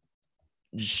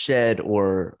 Shed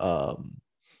or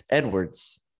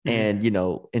Edwards. And,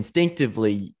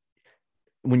 instinctively,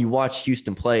 when you watch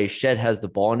Houston play, Shed has the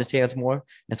ball in his hands more.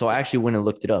 And so I actually went and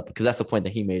looked it up because that's the point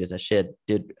that he made, is that Shed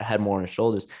had more on his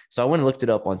shoulders. So I went and looked it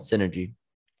up on Synergy,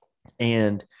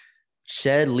 and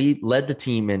Shed led the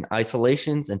team in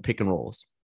isolations and pick and rolls.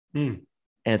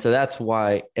 And so that's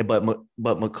why, but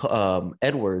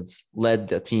Edwards led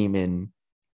the team in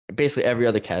basically every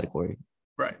other category.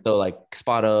 Right. So like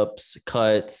spot ups,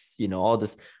 cuts,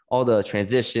 all the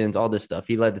transitions, all this stuff.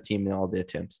 He led the team in all the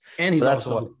attempts. And he's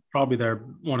also probably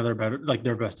one of their better, like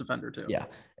their best defender too. Yeah.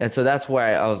 And so that's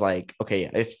why I was like, okay,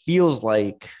 it feels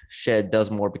like Shed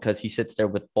does more because he sits there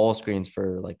with ball screens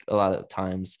for like a lot of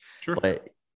times. Sure. But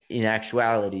in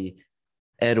actuality,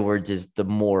 Edwards is the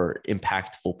more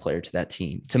impactful player to that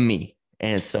team, to me.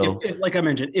 And so, like I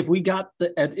mentioned, if we got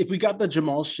the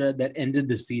Jamal Shed that ended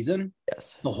the season,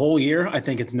 yes, the whole year, I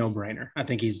think it's no brainer. I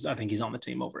think he's on the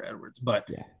team over Edwards. But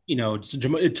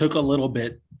it took a little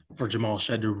bit for Jamal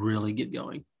Shed to really get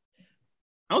going.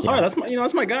 I was hard. That's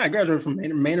my guy. I graduated from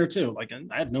Maynard too. Like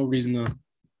I had no reason to.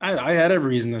 I had every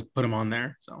reason to put him on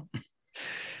there. So,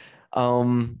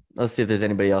 let's see if there's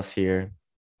anybody else here.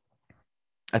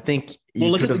 I think.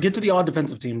 Get to the odd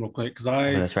defensive team real quick because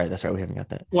that's right. We haven't got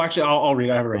that. Well, actually, I'll read.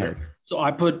 I have it right here. So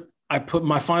I put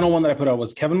my final one that I put out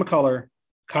was Kevin McCullough,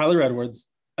 Kyler Edwards,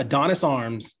 Adonis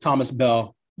Arms, Thomas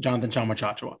Bell, Jonathan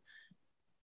Chama.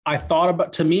 I thought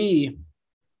about, to me,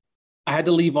 I had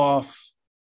to leave off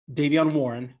Davion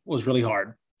Warren. Was really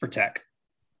hard for Tech.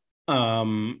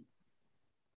 It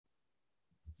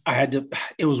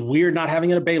was weird not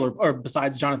having a Baylor, or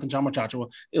besides Jonathan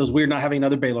Chama, it was weird not having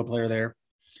another Baylor player there.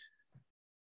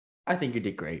 I think you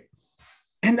did great.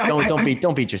 And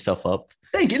don't beat yourself up.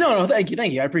 Thank you. No, thank you.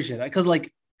 I appreciate that. Because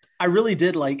I really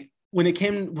did when it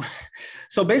came.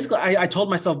 So basically I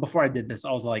told myself before I did this,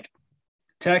 I was like,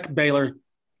 Tech, Baylor,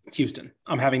 Houston.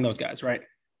 I'm having those guys, right?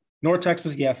 North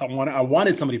Texas. Yes. I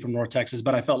wanted somebody from North Texas,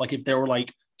 but I felt like if there were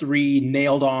 3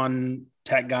 nailed on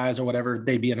Tech guys or whatever,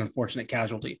 they'd be an unfortunate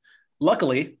casualty.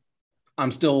 Luckily,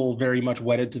 I'm still very much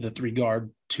wedded to the 3 guard,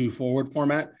 2 forward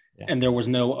format. Yeah. And there was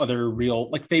no other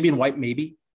real, Fabian White,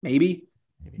 maybe,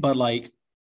 but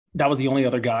that was the only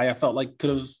other guy I felt like could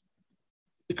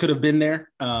have been there,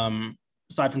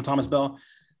 aside from Thomas Bell.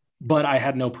 But I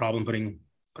had no problem putting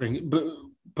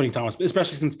Thomas,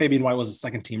 especially since Fabian White was a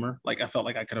second teamer. I felt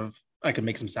like I could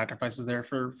make some sacrifices there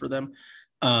for them.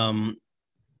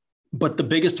 But the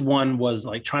biggest one was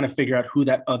trying to figure out who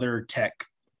that other Tech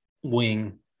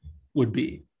wing would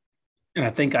be, and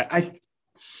I think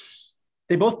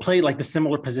they both played the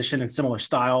similar position and similar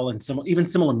style and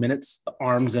similar minutes,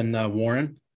 Arms and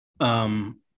Warren.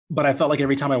 But I felt like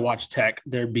every time I watched Tech,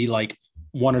 there'd be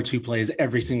 1 or 2 plays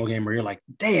every single game where you're like,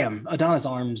 damn, Adonis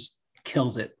Arms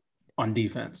kills it on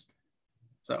defense.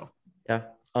 So, yeah.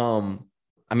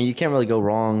 You can't really go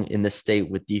wrong in this state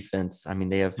with defense.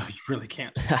 They have. No, you really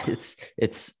can't.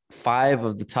 It's 5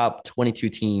 of the top 22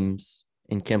 teams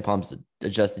in KenPom's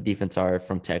adjusted defense are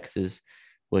from Texas,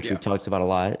 which we've talked about a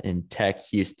lot, in Tech,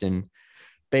 Houston,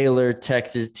 Baylor,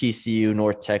 Texas, TCU,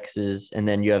 North Texas, and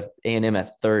then you have A&M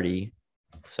at 30.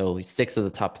 So 6 of the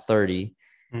top 30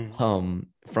 from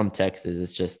Texas.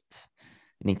 It's just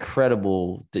an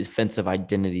incredible defensive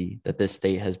identity that this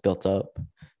state has built up.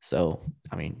 So,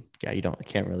 you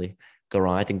can't really go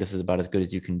wrong. I think this is about as good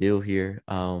as you can do here.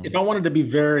 If I wanted to be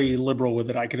very liberal with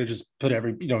it, I could have just put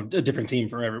a different team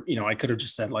for every, I could have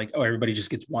just said everybody just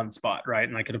gets 1 spot, right?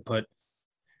 And I could have put.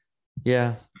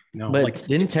 Yeah. But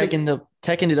didn't Tech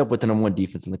ended up with the number 1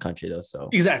 defense in the country though. So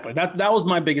exactly. That was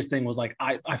my biggest thing was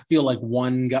I feel like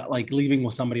one got leaving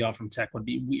with somebody off from Tech would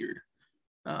be weird.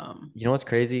 You know what's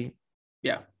crazy?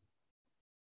 Yeah.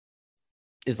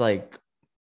 Is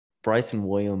Bryson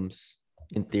Williams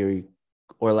in theory,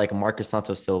 or Marcus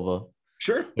Santos Silva.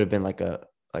 Sure. Would have been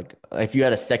if you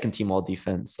had a second team all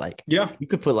defense, you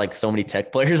could put so many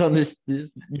Tech players on this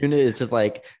unit. It's just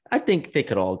I think they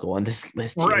could all go on this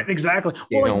list. Right, exactly.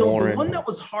 Well, the one that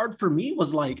was hard for me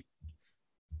was and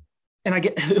I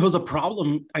get it was a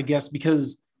problem, I guess,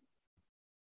 because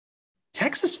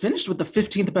Texas finished with the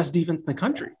 15th best defense in the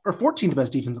country, or 14th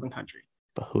best defense in the country.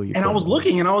 But who are you? And I was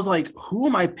looking and I was like, who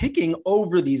am I picking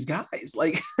over these guys?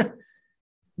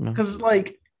 Because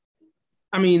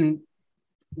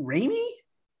Ramey,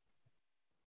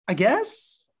 I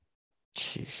guess.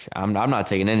 Sheesh, I'm not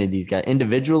taking any of these guys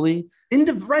individually.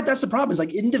 Right, that's the problem. Is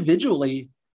individually,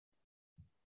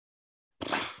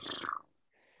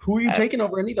 who are you taking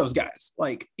over any of those guys?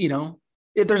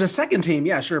 if there's a second team,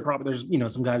 yeah, sure, probably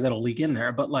there's some guys that'll leak in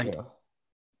there, but like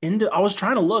I was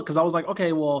trying to look because I was like,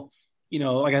 okay, well,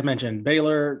 like I mentioned,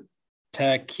 Baylor,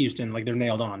 Tech, Houston, like they're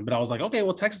nailed on, but I was like, okay,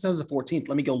 well, Texas has the 14th.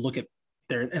 Let me go look at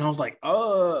there, and I was like,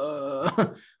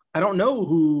 I don't know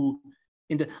who.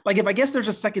 Like if I guess there's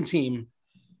a second team,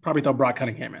 probably throw Brock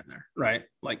Cunningham in there, right?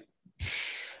 Like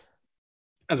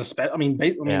as a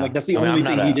like that's the only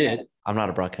thing he did. I'm not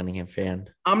a Brock Cunningham fan.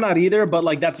 I'm not either, but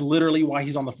like that's literally why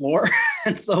he's on the floor.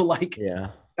 And so like,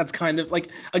 that's kind of like,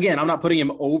 again, I'm not putting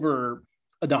him over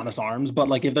Adonis Arms, but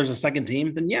like if there's a second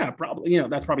team, then yeah, probably,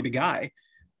 that's probably the guy.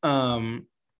 Or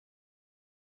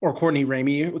Courtney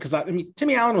Ramey, because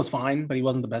Timmy Allen was fine, but he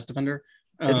wasn't the best defender.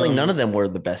 It's like none of them were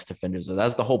the best defenders. So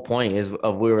that's the whole point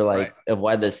of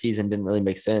why the season didn't really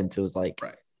make sense. It was like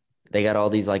they got all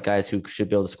these like guys who should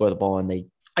be able to score the ball, and they.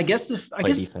 I guess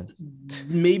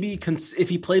maybe if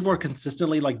he played more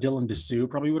consistently, like Dylan Dessou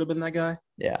probably would have been that guy.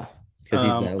 Yeah, because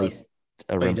he's at least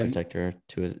a rim protector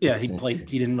to it. Yeah, he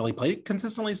didn't really play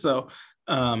consistently. So,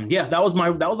 that was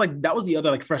the other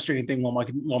like frustrating thing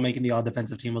while making the all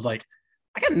defensive team was like,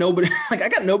 I got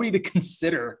nobody to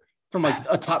consider from like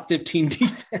a top 15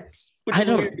 defense.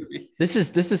 This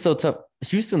is so tough.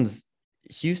 Houston's.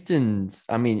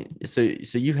 I mean, so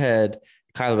you had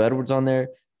Kyler Edwards on there.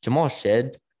 Jamal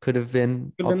Shed could have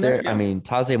been up there. Yeah. I mean,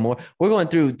 Taze Moore. We're going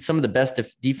through some of the best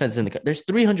defense in the country. There's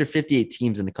 358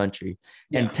 teams in the country,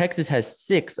 and Texas has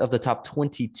 6 of the top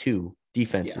 22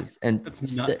 defenses, and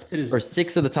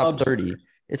 6 of the top 30.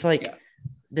 It's like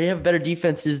they have better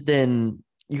defenses than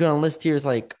you're going to list here. Is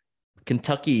like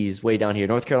Kentucky's way down here,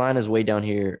 North Carolina's way down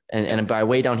here, and by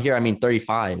way down here I mean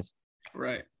 35.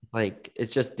 Right. Like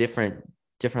it's just different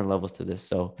levels to this.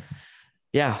 So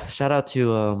yeah, shout out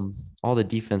to all the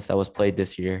defense that was played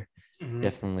this year. Mm-hmm.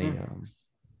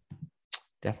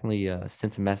 Definitely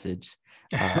sent a message.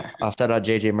 I'll shout out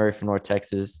JJ Murray from North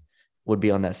Texas, would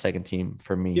be on that second team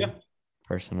for me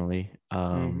personally.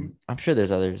 I'm sure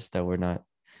there's others that we're not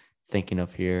thinking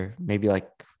of here. Maybe like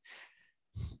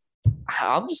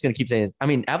I'm just gonna keep saying this. I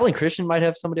mean, Abilene Christian might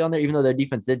have somebody on there, even though their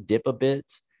defense did dip a bit.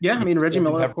 Yeah, I mean Reggie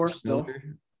Miller, of course, still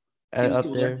up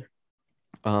there.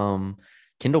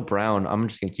 Kendall Brown, I'm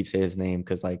just gonna keep saying his name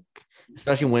because, like,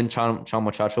 especially when Chama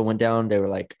Chacho went down, they were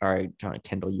like, "All right,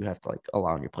 Kendall, you have to like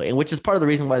allow him your play," and which is part of the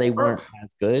reason why they weren't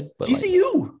as good. But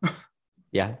TCU,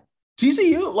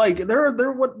 TCU, like they're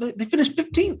what they finished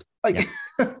 15th. Like,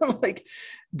 like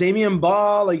Damian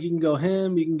Baugh, like you can go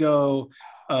him, you can go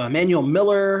Manuel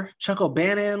Miller, Chuck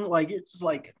O'Bannon. Like it's just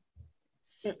like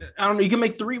I don't know. We can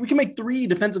make 3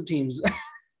 defensive teams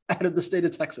out of the state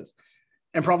of Texas.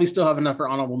 And probably still have enough for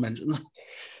honorable mentions.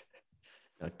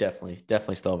 No, definitely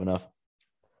still have enough.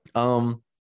 All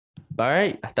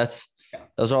right.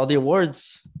 Those are all the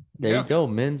awards. There you go.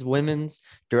 Men's, women's.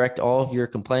 Direct all of your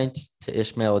complaints to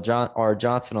Ishmael R.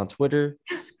 Johnson on Twitter.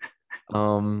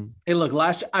 Hey, look,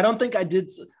 last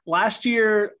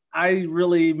year I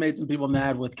really made some people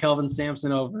mad with Kelvin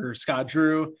Sampson over Scott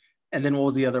Drew. And then what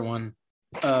was the other one?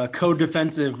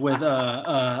 Co-defensive with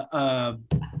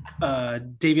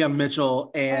Davion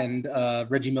Mitchell and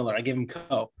Reggie Miller. I gave him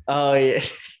co. Oh yeah.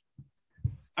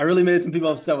 I really made some people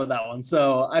upset with that one.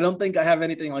 So I don't think I have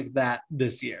anything like that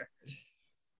this year.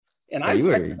 And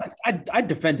I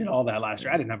defended all that last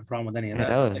year. I didn't have a problem with any of that.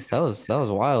 That was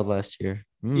wild last year.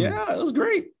 Yeah, it was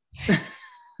great.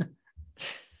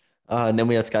 And then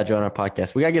we had Scott Drew on our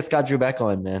podcast. We gotta get Scott Drew back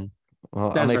on, man.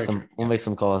 We'll make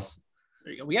some calls.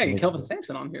 There you go. We gotta get Kelvin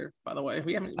Sampson on here, by the way.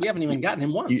 We haven't even gotten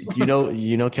him once.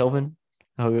 You know Kelvin?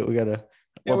 Oh, we gotta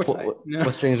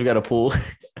what strings we gotta pull.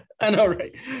 I know,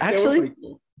 right? Actually,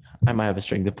 cool. I might have a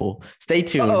string to pull. Stay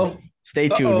tuned. Uh-oh. Stay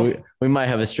tuned. We might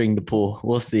have a string to pull.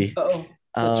 We'll see. The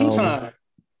 2-time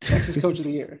Texas Coach of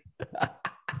the Year.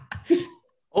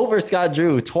 Over Scott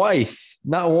Drew twice.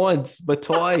 Not once, but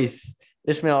twice.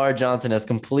 Ishmael R. Johnson has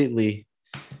completely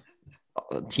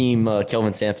team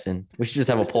Kelvin Sampson. We should just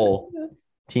have a poll.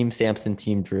 Team Sampson,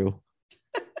 Team Drew.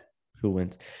 Who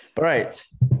wins? All right.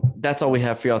 That's all we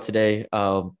have for y'all today.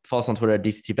 Follow us on Twitter at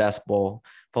DCT Basketball.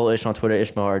 Follow Ish on Twitter,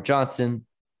 Ishmael R. Johnson.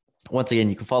 Once again,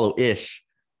 you can follow Ish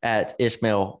at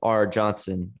Ishmael R.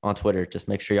 Johnson on Twitter. Just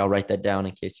make sure y'all write that down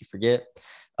in case you forget.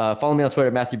 Follow me on Twitter,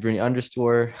 Matthew Bruni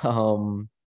 _.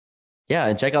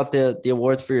 And check out the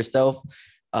awards for yourself.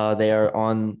 They are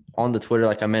on the Twitter,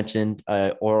 like I mentioned,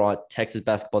 or on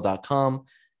texasbasketball.com.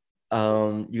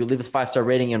 You leave us a 5-star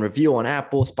rating and review on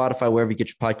Apple, Spotify, wherever you get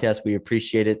your podcast. We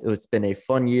appreciate it. It's been a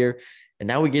fun year. And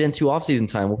now we get into off-season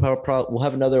time. We'll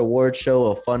have another award show,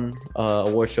 a fun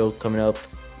award show coming up.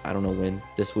 I don't know when,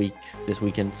 this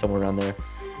weekend, somewhere around there.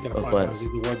 But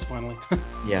the awards finally.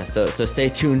 Yeah, so stay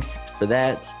tuned for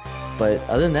that. But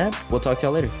other than that, we'll talk to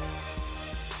y'all later.